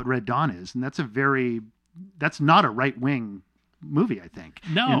that's what Red Dawn is. And that's not a right-wing movie, I think.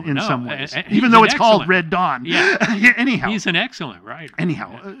 No, in some ways, even though it's called Red Dawn. Yeah. Anyhow, he's an excellent writer.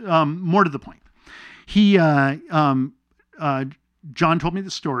 Anyhow, more to the point. He, John told me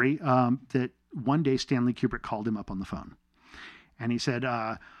the story that one day Stanley Kubrick called him up on the phone, and he said,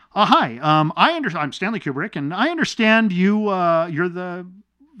 "Hi, I'm Stanley Kubrick, and I understand you're the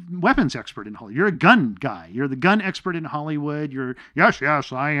weapons expert in Hollywood. You're a gun guy. You're the gun expert in Hollywood. Yes,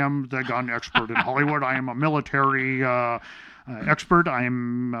 I am the gun expert in Hollywood. I am a military expert. I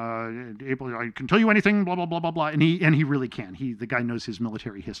am able. I can tell you anything. Blah blah blah blah blah." And he really can. The guy knows his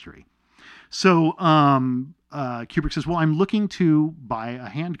military history. So Kubrick says, "Well, I'm looking to buy a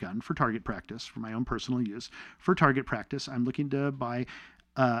handgun for target practice, for my own personal use. For target practice, I'm looking to buy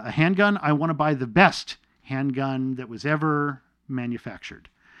a handgun. I want to buy the best handgun that was ever manufactured."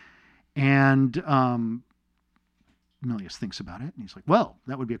 And Milius thinks about it, and he's like, "Well,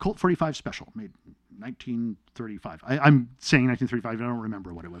 that would be a Colt 45 Special, made 1935. I'm saying 1935. I don't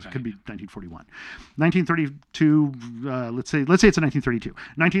remember what it was. It could be 1941, 1932. Let's say it's a 1932.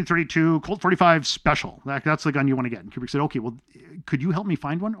 1932 Colt 45 Special. That's the gun you want to get." And Kubrick said, "Okay, well, could you help me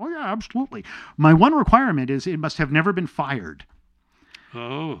find one?" "Oh yeah, absolutely. My one requirement is it must have never been fired."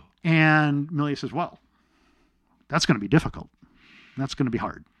 Oh. And Milius says, "Well, that's going to be difficult. That's going to be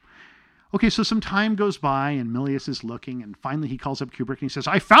hard." Okay, so some time goes by, and Milius is looking, and finally he calls up Kubrick, and he says,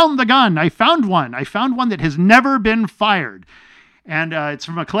 "I found the gun. I found one. I found one that has never been fired." And it's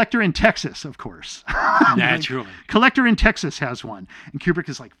from a collector in Texas, of course. Naturally. Collector in Texas has one. And Kubrick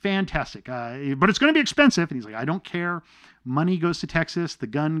is like, fantastic. But it's going to be expensive. And he's like, I don't care. Money goes to Texas. The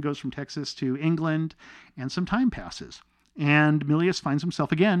gun goes from Texas to England. And some time passes. And Milius finds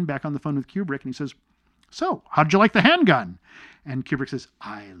himself again back on the phone with Kubrick. And he says, so, how did you like the handgun? And Kubrick says,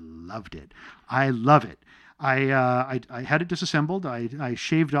 I loved it. I love it. I had it disassembled. I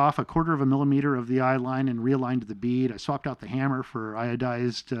shaved off 1/4 millimeter of the eye line and realigned the bead. I swapped out the hammer for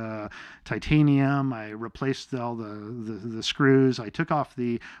iodized titanium. I replaced all the screws. I took off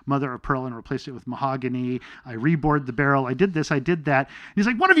the mother of pearl and replaced it with mahogany. I rebored the barrel. I did this. I did that. And he's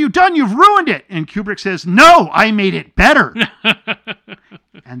like, what have you done? You've ruined it. And Kubrick says, no, I made it better.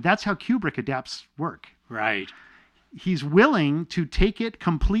 And that's how Kubrick adapts work. Right. He's willing to take it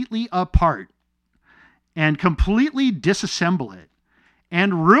completely apart and completely disassemble it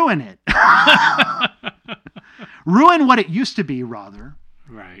and ruin it. Ruin what it used to be, rather.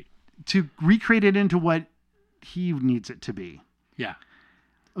 Right. To recreate it into what he needs it to be. Yeah.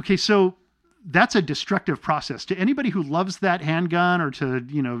 Okay, so that's a destructive process. To anybody who loves that handgun, or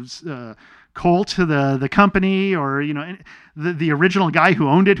to, Colt to the company, or, the original guy who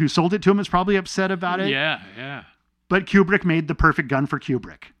owned it, who sold it to him, is probably upset about it. Yeah, yeah. But Kubrick made the perfect gun for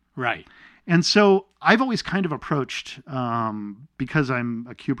Kubrick. Right. And so I've always kind of approached, because I'm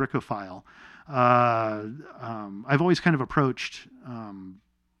a Kubrickophile, I've always kind of approached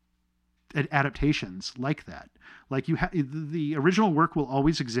adaptations like that. Like the original work will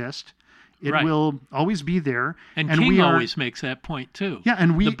always exist. It will always be there. And King always makes that point too. Yeah,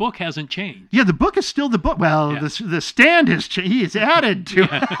 and the book hasn't changed. Yeah, the book is still the book. Well, the stand has changed. He has added to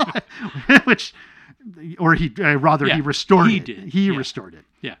it, which, or he restored it. He restored it.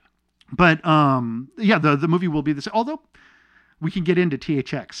 Yeah. But the movie will be this. Although we can get into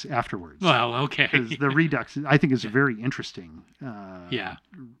THX afterwards. Well, okay. Because the Redux, I think, is a very interesting.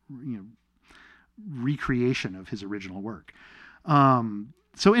 Recreation of his original work.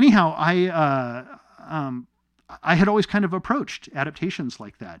 So anyhow, I had always kind of approached adaptations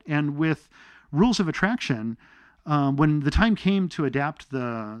like that, and with Rules of Attraction. When the time came to adapt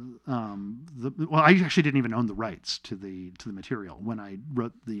I actually didn't even own the rights to the material when I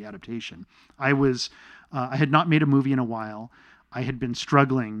wrote the adaptation. I had not made a movie in a while. I had been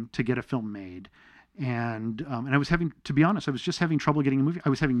struggling to get a film made, and I was having, to be honest, I was just having trouble getting a movie. I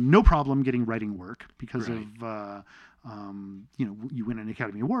was having no problem getting writing work because of you win an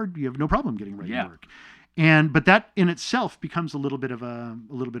Academy Award, you have no problem getting writing work, but that in itself becomes a little bit of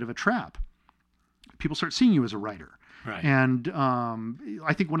a trap. People start seeing you as a writer. Right. And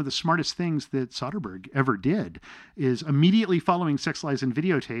I think one of the smartest things that Soderbergh ever did is immediately following Sex, Lies, and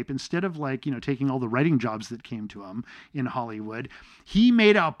Videotape, instead of taking all the writing jobs that came to him in Hollywood, he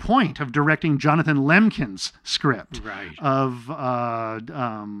made a point of directing Jonathan Lemkin's script of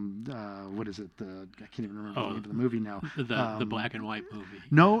what is it? I can't even remember the name of the movie now. The black and white movie.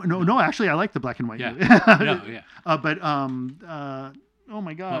 No. Actually, I like the black and white movie. Oh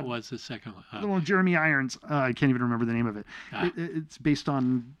my God! What was the second one? Well, Jeremy Irons. I can't even remember the name of it. It's based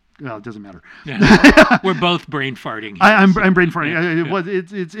on. Well, it doesn't matter. Yeah. We're both brain farting. I'm brain farting.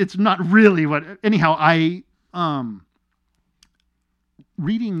 Yeah. It's not really what. Anyhow, I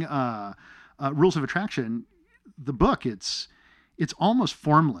reading Rules of Attraction, the book. It's almost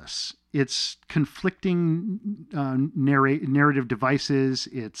formless. It's conflicting narrative devices.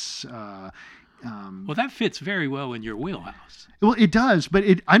 It's well, that fits very well in your wheelhouse. Well, it does, but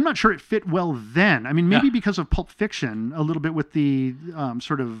I'm not sure it fit well then. I mean, maybe because of Pulp Fiction, a little bit with the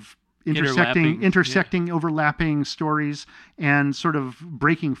sort of intersecting, overlapping stories, and sort of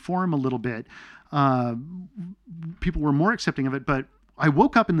breaking form a little bit. People were more accepting of it, but I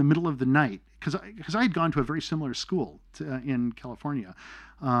woke up in the middle of the night because I had gone to a very similar school in California,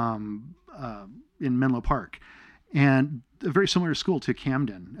 in Menlo Park, and a very similar school to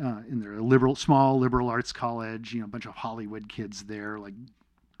Camden, in their small liberal arts college, a bunch of Hollywood kids there, like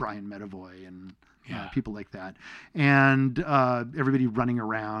Brian Medavoy and people like that. And everybody running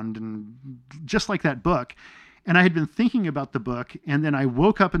around, and just like that book. And I had been thinking about the book, and then I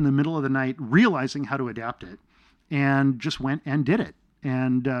woke up in the middle of the night realizing how to adapt it, and just went and did it.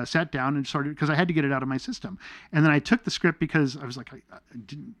 And sat down and started, because I had to get it out of my system. And then I took the script because I was like,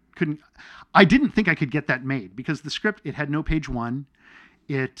 I didn't think I could get that made, because the script, it had no page one.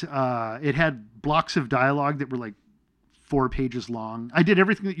 It had blocks of dialogue that were like 4 pages long. I did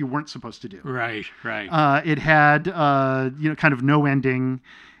everything that you weren't supposed to do. Right. It had, kind of no ending.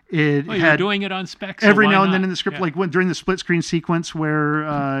 It you're had doing it on spec. So every why now and not? then in the script, like during the split screen sequence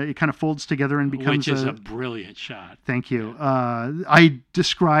where it kind of folds together and becomes which is a brilliant shot. Thank you. I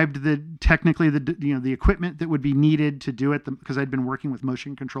described technically the equipment that would be needed to do it because I'd been working with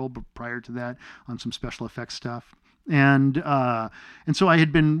motion control prior to that on some special effects stuff. And so I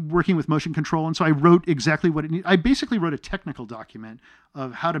had been working with motion control, and so I wrote exactly what it needed. I basically wrote a technical document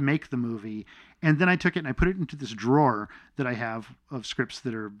of how to make the movie, and then I took it and I put it into this drawer that I have of scripts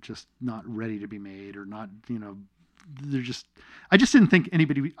that are just not ready to be made, or not, they're just. I just didn't think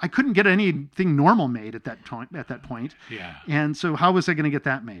I couldn't get anything normal made at that point. Yeah. And so how was I going to get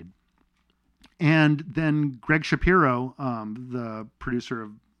that made? And then Greg Shapiro, the producer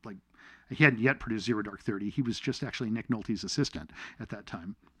of, he hadn't yet produced Zero Dark 30. He was just actually Nick Nolte's assistant at that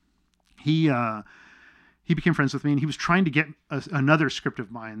time. He became friends with me, and he was trying to get another script of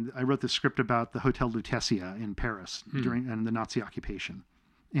mine. I wrote this script about the Hotel Lutetia in Paris during the Nazi occupation.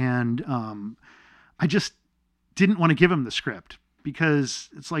 And I just didn't want to give him the script because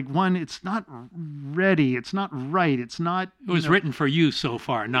it's like, one, it's not ready. It's not right. It's not. It was written for you so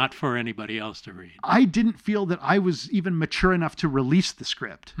far, not for anybody else to read. I didn't feel that I was even mature enough to release the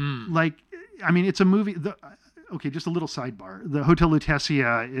script. It's a movie. Okay, just a little sidebar. The Hotel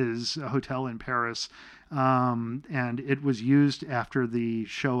Lutetia is a hotel in Paris, and it was used after the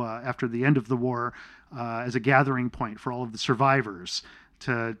Shoah, after the end of the war, as a gathering point for all of the survivors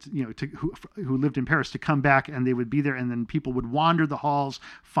who lived in Paris to come back, and they would be there, and then people would wander the halls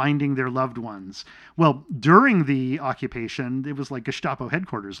finding their loved ones. Well, during the occupation, it was like Gestapo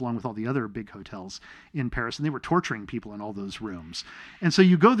headquarters along with all the other big hotels in Paris, and they were torturing people in all those rooms. And so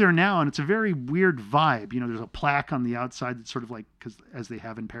you go there now, and it's a very weird vibe. There's a plaque on the outside that's sort of like, because as they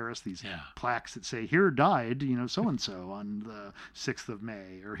have in Paris, these plaques that say, here died, so-and-so on the 6th of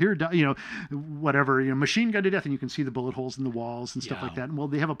May, or here died, whatever, machine gun to death, and you can see the bullet holes in the walls and stuff like that. Well,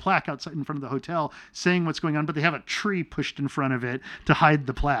 they have a plaque outside in front of the hotel saying what's going on, but they have a tree pushed in front of it to hide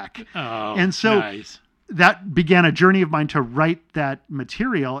the plaque. Oh, and so nice. That began a journey of mine to write that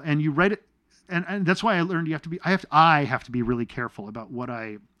material, and you write it. And that's why I learned I have to be really careful about what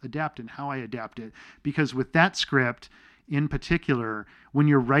I adapt and how I adapt it, because with that script in particular, when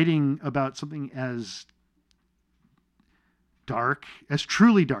you're writing about something as dark, as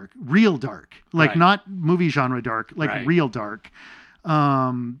truly dark, real dark, like not movie genre dark, like real dark,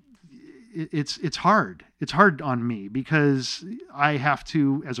 it's hard. It's hard on me because I have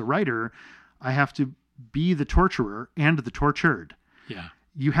to, as a writer, I have to be the torturer and the tortured. Yeah.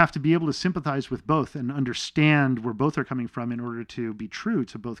 You have to be able to sympathize with both and understand where both are coming from in order to be true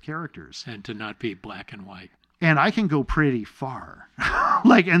to both characters. And to not be black and white. And I can go pretty far.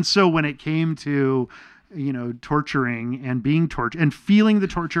 And so when it came to, torturing and being tortured and feeling the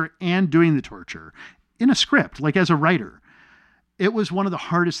torture and doing the torture in a script, like as a writer, it was one of the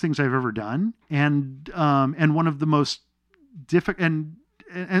hardest things I've ever done. And one of the most difficult, and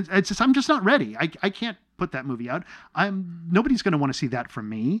it's just, I'm just not ready. I can't put that movie out. Nobody's going to want to see that from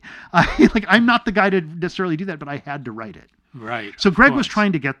me. I'm not the guy to necessarily do that, but I had to write it. Right. So Greg was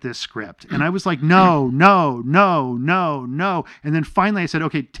trying to get this script, and I was like, no. And then finally I said,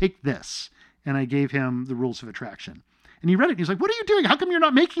 okay, take this. And I gave him the Rules of Attraction. And he read it, and he's like, what are you doing? How come you're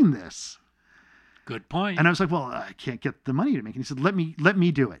not making this? Good point. And I was like, well, I can't get the money to make it. He said, let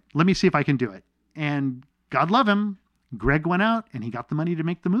me do it. Let me see if I can do it. And God love him, Greg went out and he got the money to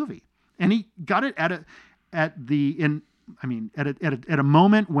make the movie. And he got it at a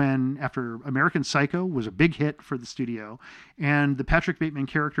moment when, after American Psycho was a big hit for the studio, and the Patrick Bateman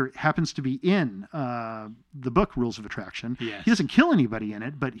character happens to be in the book Rules of Attraction. Yes. He doesn't kill anybody in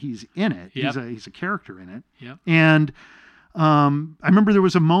it, but he's in it. Yep. He's a character in it. Yep. And I remember there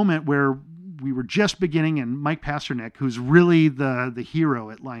was a moment where we were just beginning, and Mike Pasternak, who's really the hero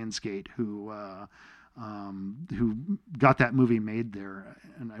at Lionsgate, who got that movie made there.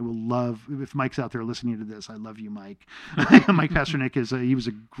 And I will love, if Mike's out there listening to this, I love you, Mike. Mike Pasternak he was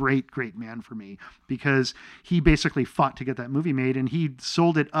a great, great man for me, because he basically fought to get that movie made, and he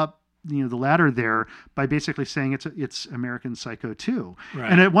sold it up, the ladder there by basically saying it's American Psycho 2.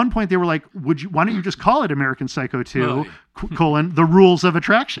 Right. And at one point they were like, why don't you just call it American Psycho 2, the Rules of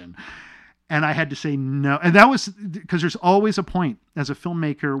Attraction? And I had to say no. And that was because there's always a point as a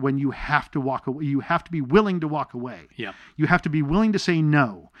filmmaker when you have to walk away. You have to be willing to walk away. Yeah. You have to be willing to say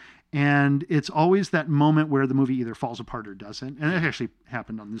no. And it's always that moment where the movie either falls apart or doesn't. And that actually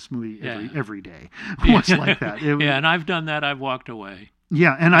happened on this movie every day. It was like that. And I've done that. I've walked away.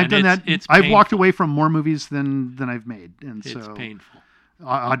 Yeah, and I've done that. I've walked away from more movies than I've made. And it's painful.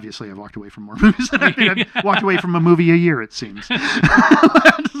 Obviously, I've walked away from more movies than I've made. I've walked away from a movie a year, it seems.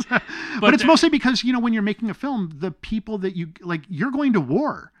 But it's mostly because, when you're making a film, the people that you're going to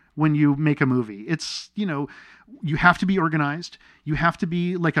war. when you make a movie. It's, you have to be organized. You have to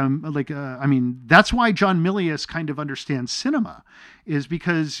be that's why John Milius kind of understands cinema, is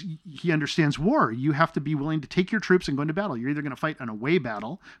because he understands war. You have to be willing to take your troops and go into battle. You're either going to fight an away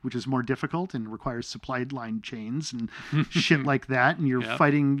battle, which is more difficult and requires supply line chains and shit like that. And you're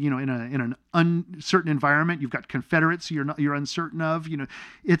fighting, in an uncertain environment. You've got Confederates you're uncertain of,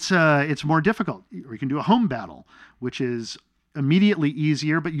 it's more difficult. Or you can do a home battle, which is immediately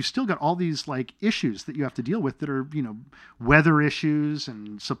easier, but you still got all these like issues that you have to deal with that are, weather issues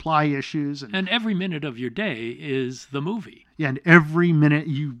and supply issues. And every minute of your day is the movie. Yeah. And every minute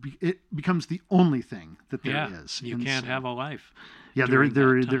it becomes the only thing that there is. You can't have a life. Yeah. There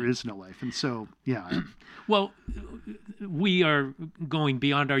is no life. And so, yeah. Well, we are going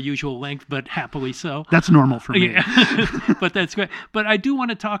beyond our usual length, but happily so. That's normal for me. Yeah. But that's great. But I do want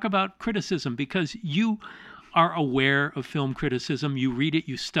to talk about criticism, because you are aware of film criticism. You read it,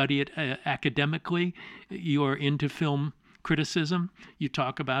 you study it academically. You're into film criticism. You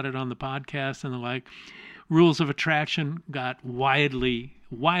talk about it on the podcast and the like. Rules of Attraction got wildly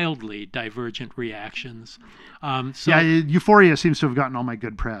divergent reactions. Euphoria seems to have gotten all my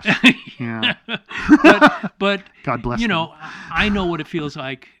good press. Yeah. but God bless them. I know what it feels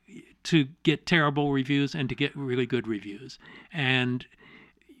like to get terrible reviews and to get really good reviews. And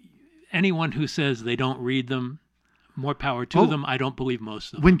anyone who says they don't read them, more power to them. I don't believe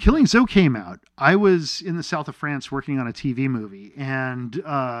most of them. When Killing Zoe came out, I was in the south of France working on a TV movie. And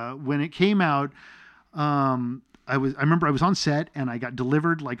when it came out, I remember I was on set and I got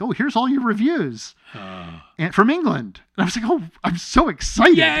delivered like, oh, here's all your reviews and from England. And I was like, oh, I'm so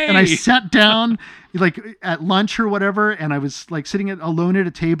excited. Yay! And I sat down like at lunch or whatever. And I was like sitting alone at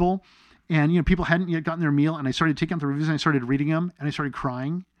a table, and, people hadn't yet gotten their meal. And I started taking out the reviews and I started reading them and I started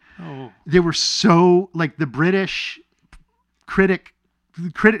crying. Oh. They were so like the British the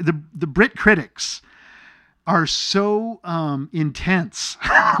Brit critics are so intense.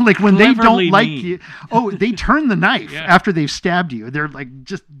 Like when they don't like you, they turn the knife after they've stabbed you. They're like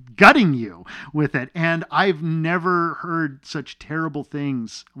just gutting you with it. And I've never heard such terrible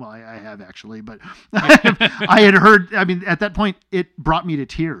things. Well, I have actually, but I had heard, at that point it brought me to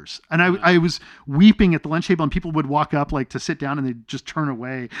tears, and I was weeping at the lunch table, and people would walk up like to sit down and they'd just turn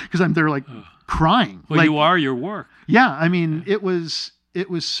away because I'm there like crying. Well, you are your work. Yeah. It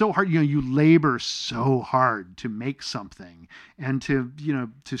was so hard. You labor so hard to make something and to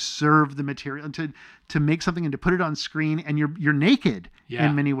serve the material and to make something and to put it on screen, and you're naked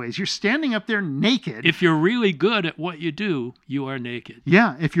in many ways. You're standing up there naked. If you're really good at what you do, you are naked.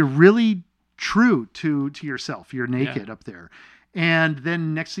 Yeah. If you're really true to yourself, you're naked up there. And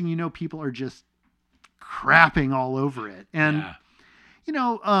then next thing you know, people are just crapping all over it. And,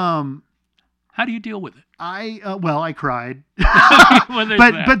 how do you deal with it? I cried. Well,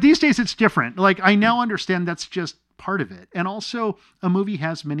 but these days it's different. Like I now understand that's just part of it. And also a movie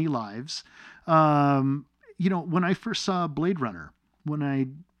has many lives. When I first saw Blade Runner,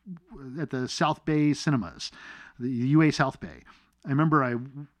 at the South Bay cinemas, the UA South Bay, I remember I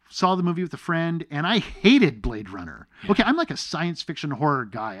saw the movie with a friend and I hated Blade Runner. Yeah. Okay. I'm like a science fiction horror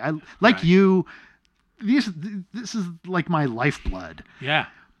guy. You, this is like my lifeblood. Yeah.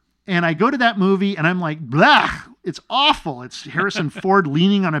 And I go to that movie and I'm like, blah, it's awful. It's Harrison Ford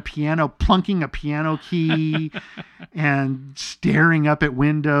leaning on a piano, plunking a piano key and staring up at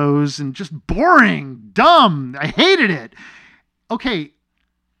windows and just boring, dumb. I hated it. Okay,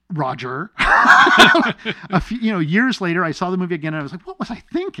 Roger. A few, years later, I saw the movie again and I was like, what was I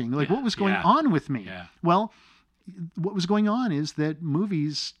thinking? Like, what was going on with me? Yeah. Well, what was going on is that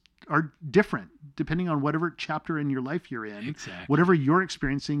movies are different depending on whatever chapter in your life you're in. Exactly. Whatever you're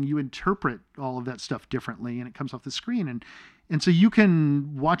experiencing, you interpret all of that stuff differently, and it comes off the screen. And so you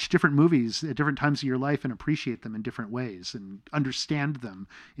can watch different movies at different times of your life and appreciate them in different ways and understand them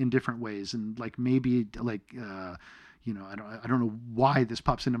in different ways. And like maybe like I don't know why this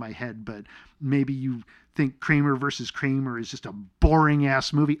pops into my head, but maybe you think Kramer versus Kramer is just a boring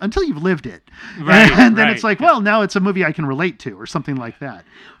ass movie until you've lived it. Right, and then it's like, well, now it's a movie I can relate to or something like that.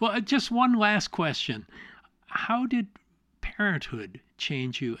 Well, just one last question. How did parenthood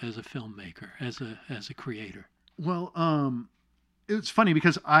change you as a filmmaker, as a creator? Well, it's funny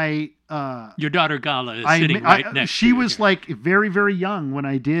because your daughter Gala is sitting right next to you. She was like very, very young when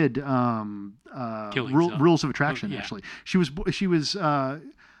I did Rules of Attraction. Actually, she was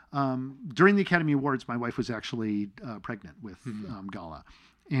during the Academy Awards. My wife was actually pregnant with Gala,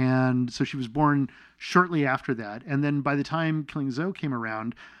 and so she was born shortly after that. And then by the time Killing Zoe came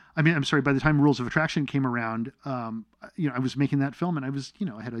around, by the time Rules of Attraction came around, I was making that film, and I was,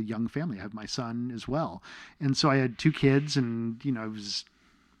 I had a young family. I had my son as well. And so I had two kids, and, I was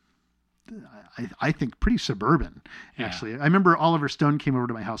I think pretty suburban, actually. I remember Oliver Stone came over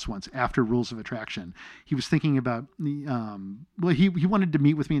to my house once after Rules of Attraction. He was thinking about the, he wanted to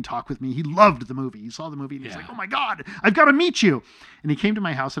meet with me and talk with me. He loved the movie. He saw the movie and he's like, oh my God, I've got to meet you. And he came to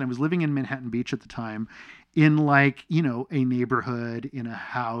my house, and I was living in Manhattan Beach at the time, in like, you know, a neighborhood, in a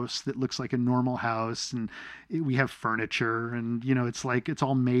house that looks like a normal house. And we have furniture, and, you know, it's like, it's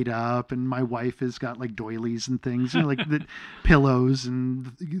all made up. And my wife has got like doilies and things, you know, like the pillows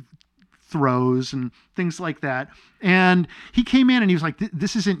and throws and things like that. And he came in and he was like,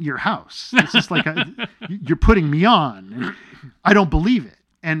 this isn't your house. This is like, you're putting me on. And I don't believe it.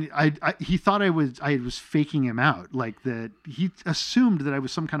 And he thought I was faking him out, like that. He assumed that I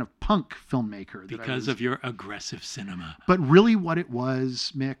was some kind of punk filmmaker because of your aggressive cinema. But really, what it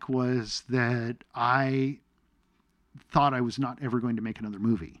was, Mick, was that I thought I was not ever going to make another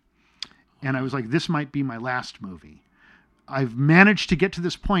movie, and I was like, this might be my last movie. I've managed to get to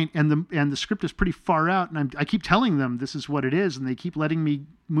this point, and the script is pretty far out, and I keep telling them this is what it is, and they keep letting me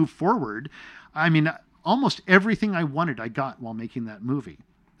move forward. I mean, almost everything I wanted, I got while making that movie.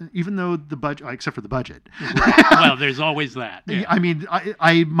 Even though the budget, except for the budget. Well, there's always that. Yeah. I mean,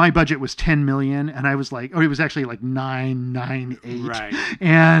 my budget was 10 million, and I was like, it was actually like 998. Right.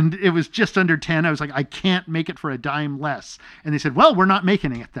 And it was just under 10. I was like, I can't make it for a dime less. And they said, well, we're not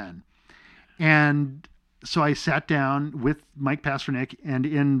making it then. And so I sat down with Mike Pasternak, and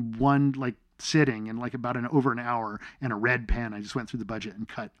in one like sitting, in like about over an hour, and a red pen, I just went through the budget and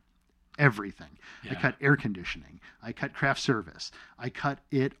cut everything. Yeah. I cut air conditioning. I cut craft service. I cut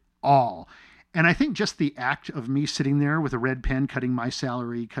it all. And I think just the act of me sitting there with a red pen, cutting my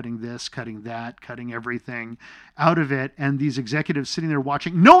salary, cutting this, cutting that, cutting everything out of it, and these executives sitting there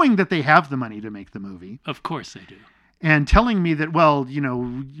watching, knowing that they have the money to make the movie. Of course they do. And telling me that, well, you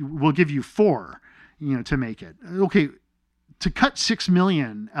know, we'll give you 4, you know, to make it. Okay, to cut $6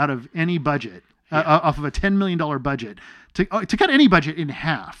 million out of any budget, off of a $10 million budget, to cut any budget in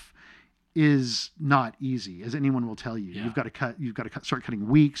half is not easy, as anyone will tell you. Yeah. You've got to start cutting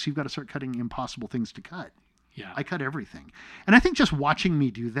weeks. You've got to start cutting impossible things to cut. Yeah. I cut everything. And I think just watching me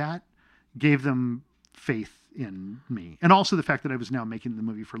do that gave them faith in me. And also the fact that I was now making the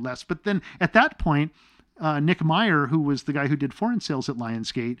movie for less. But then at that point, Nick Meyer, who was the guy who did Foreign Sales at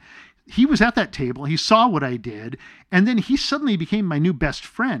Lionsgate, he was at that table. He saw what I did. And then he suddenly became my new best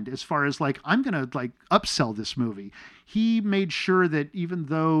friend as far as like, I'm going to like upsell this movie. He made sure that even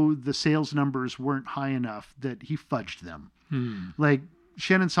though the sales numbers weren't high enough, that he fudged them. Like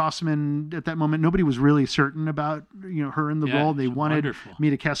Shannon Sossman at that moment, nobody was really certain about, you know, her in the role. They wanted me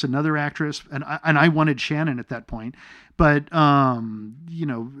to cast another actress, and I wanted Shannon at that point. But, you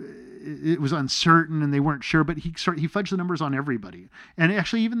know, it was uncertain and they weren't sure, but he fudged the numbers on everybody. And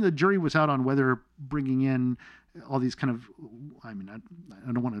actually even the jury was out on whether bringing in all these kind of, I mean,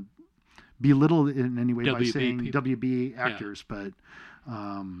 I don't want to belittle in any way by saying WB actors, but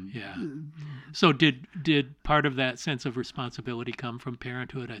So did part of that sense of responsibility come from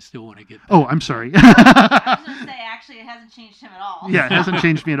Parenthood? I still want to get back. Oh, I'm sorry. I was going to say, actually, it hasn't changed him at all. Yeah, it hasn't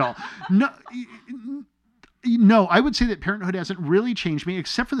changed me at all. No, I would say that Parenthood hasn't really changed me,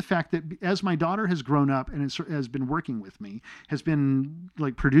 except for the fact that as my daughter has grown up and has been working with me, has been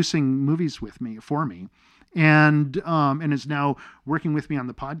like producing movies with me, for me, and is now working with me on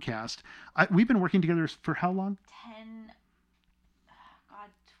the podcast. We've been working together for how long?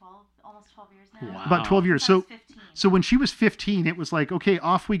 12, almost 12 years now. Wow. About 12 years. So when she was 15, it was like, okay,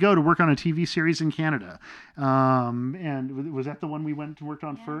 off we go to work on a TV series in Canada. And was that the one we went and worked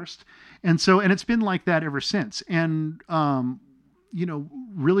on first? And it's been like that ever since. And, you know,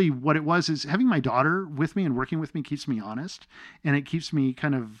 really what it was is having my daughter with me and working with me keeps me honest, and it keeps me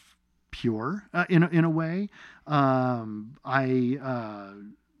kind of pure in a way.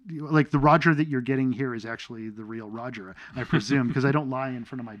 Like the Roger that you're getting here is actually the real Roger, I presume, because I don't lie in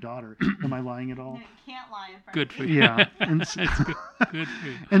front of my daughter. Am I lying at all? No, you can't lie in front Good of for you. you. Yeah. And so, That's good for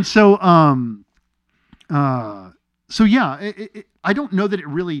you. And so, yeah, I don't know that it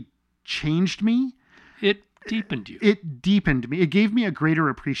really changed me. It deepened you. It deepened me. It gave me a greater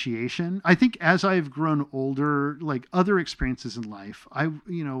appreciation. I think as I've grown older, like other experiences in life,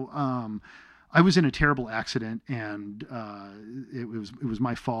 I was in a terrible accident, and it was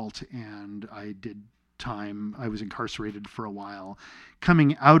my fault, and I did time. I was incarcerated for a while.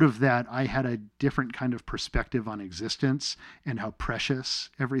 Coming out of that, I had a different kind of perspective on existence and how precious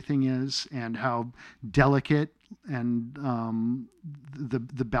everything is, and how delicate and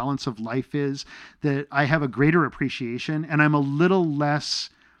the balance of life is. That I have a greater appreciation, and I'm a little less.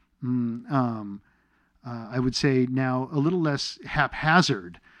 I would say now a little less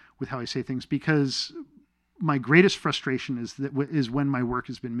haphazard with how I say things, because my greatest frustration is when my work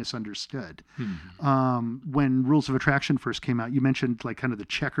has been misunderstood. When Rules of Attraction first came out, you mentioned like kind of the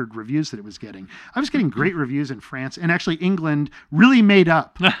checkered reviews that it was getting. I was getting great reviews in France, and actually England really made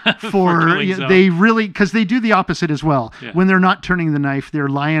up for they really, because they do the opposite as well. Yeah. When they're not turning the knife, they're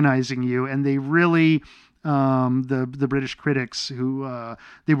lionizing you, and they really. The British critics who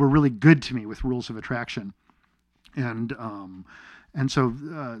they were really good to me with Rules of Attraction, and so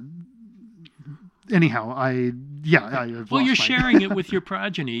anyhow, you're sharing it with your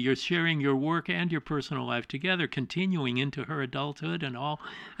progeny. You're sharing your work and your personal life together, continuing into her adulthood and all.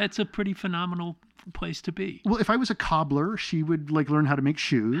 That's a pretty phenomenal place to be. Well, if I was a cobbler, she would like learn how to make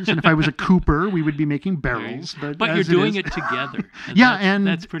shoes, and if I was a cooper, we would be making barrels. But you're doing it together. And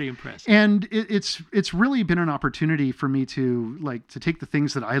that's pretty impressive. And it's really been an opportunity for me to take the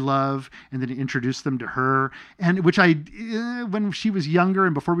things that I love and then introduce them to her. And which when she was younger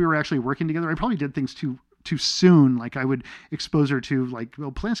and before we were actually working together, I probably did things too soon. Like I would expose her to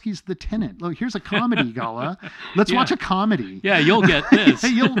Polanski's The Tenant. Look, here's a comedy, Gala. Let's watch a comedy. Yeah, you'll get this.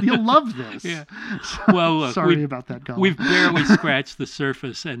 you'll love this. Yeah. So, well, look, sorry about that, Gala. We've barely scratched the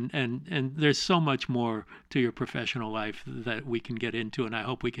surface, and there's so much more to your professional life that we can get into, and I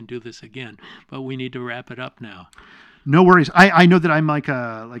hope we can do this again. But we need to wrap it up now. No worries. I know that I'm like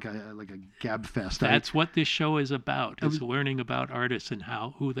a gab fest. That's what this show is about. It's learning about artists and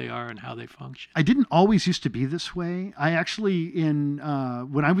who they are and how they function. I didn't always used to be this way. I actually when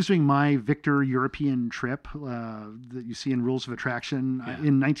I was doing my Victor European trip that you see in Rules of Attraction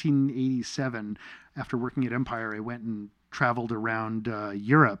in 1987, after working at Empire, I went and traveled around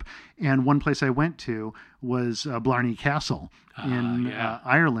Europe, and one place I went to was Blarney Castle in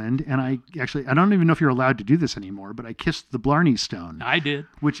Ireland, and I don't even know if you're allowed to do this anymore, but I kissed the Blarney Stone. I did.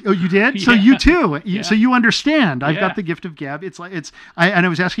 You did? So you too. So you understand. I've got the gift of gab. I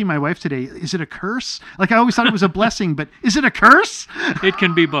was asking my wife today, is it a curse? Like I always thought it was a blessing, but is it a curse? It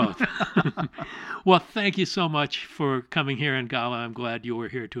can be both. Well, thank you so much for coming here, and Gala, I'm glad you were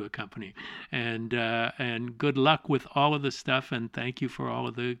here to accompany. And good luck with all of the stuff, and thank you for all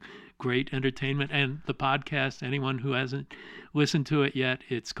of the great entertainment and the podcast. Anyone who hasn't listened to it yet,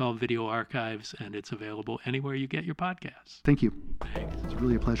 it's called Video Archives, and it's available anywhere you get your podcasts. Thank you. Thanks. It's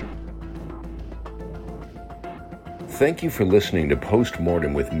really a pleasure. Thank you for listening to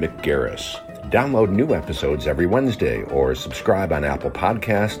Postmortem with Mick Garris. Download new episodes every Wednesday or subscribe on Apple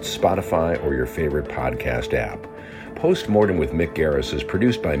Podcasts, Spotify, or your favorite podcast app. Postmortem with Mick Garris is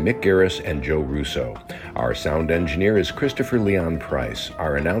produced by Mick Garris and Joe Russo. Our sound engineer is Christopher Leon Price.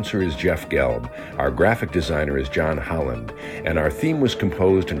 Our announcer is Jeff Gelb. Our graphic designer is John Holland. And our theme was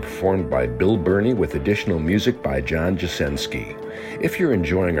composed and performed by Bill Burney with additional music by John Jasensky. If you're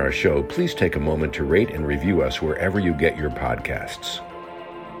enjoying our show, please take a moment to rate and review us wherever you get your podcasts.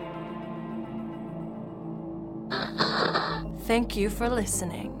 Thank you for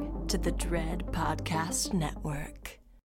listening to the Dread Podcast Network.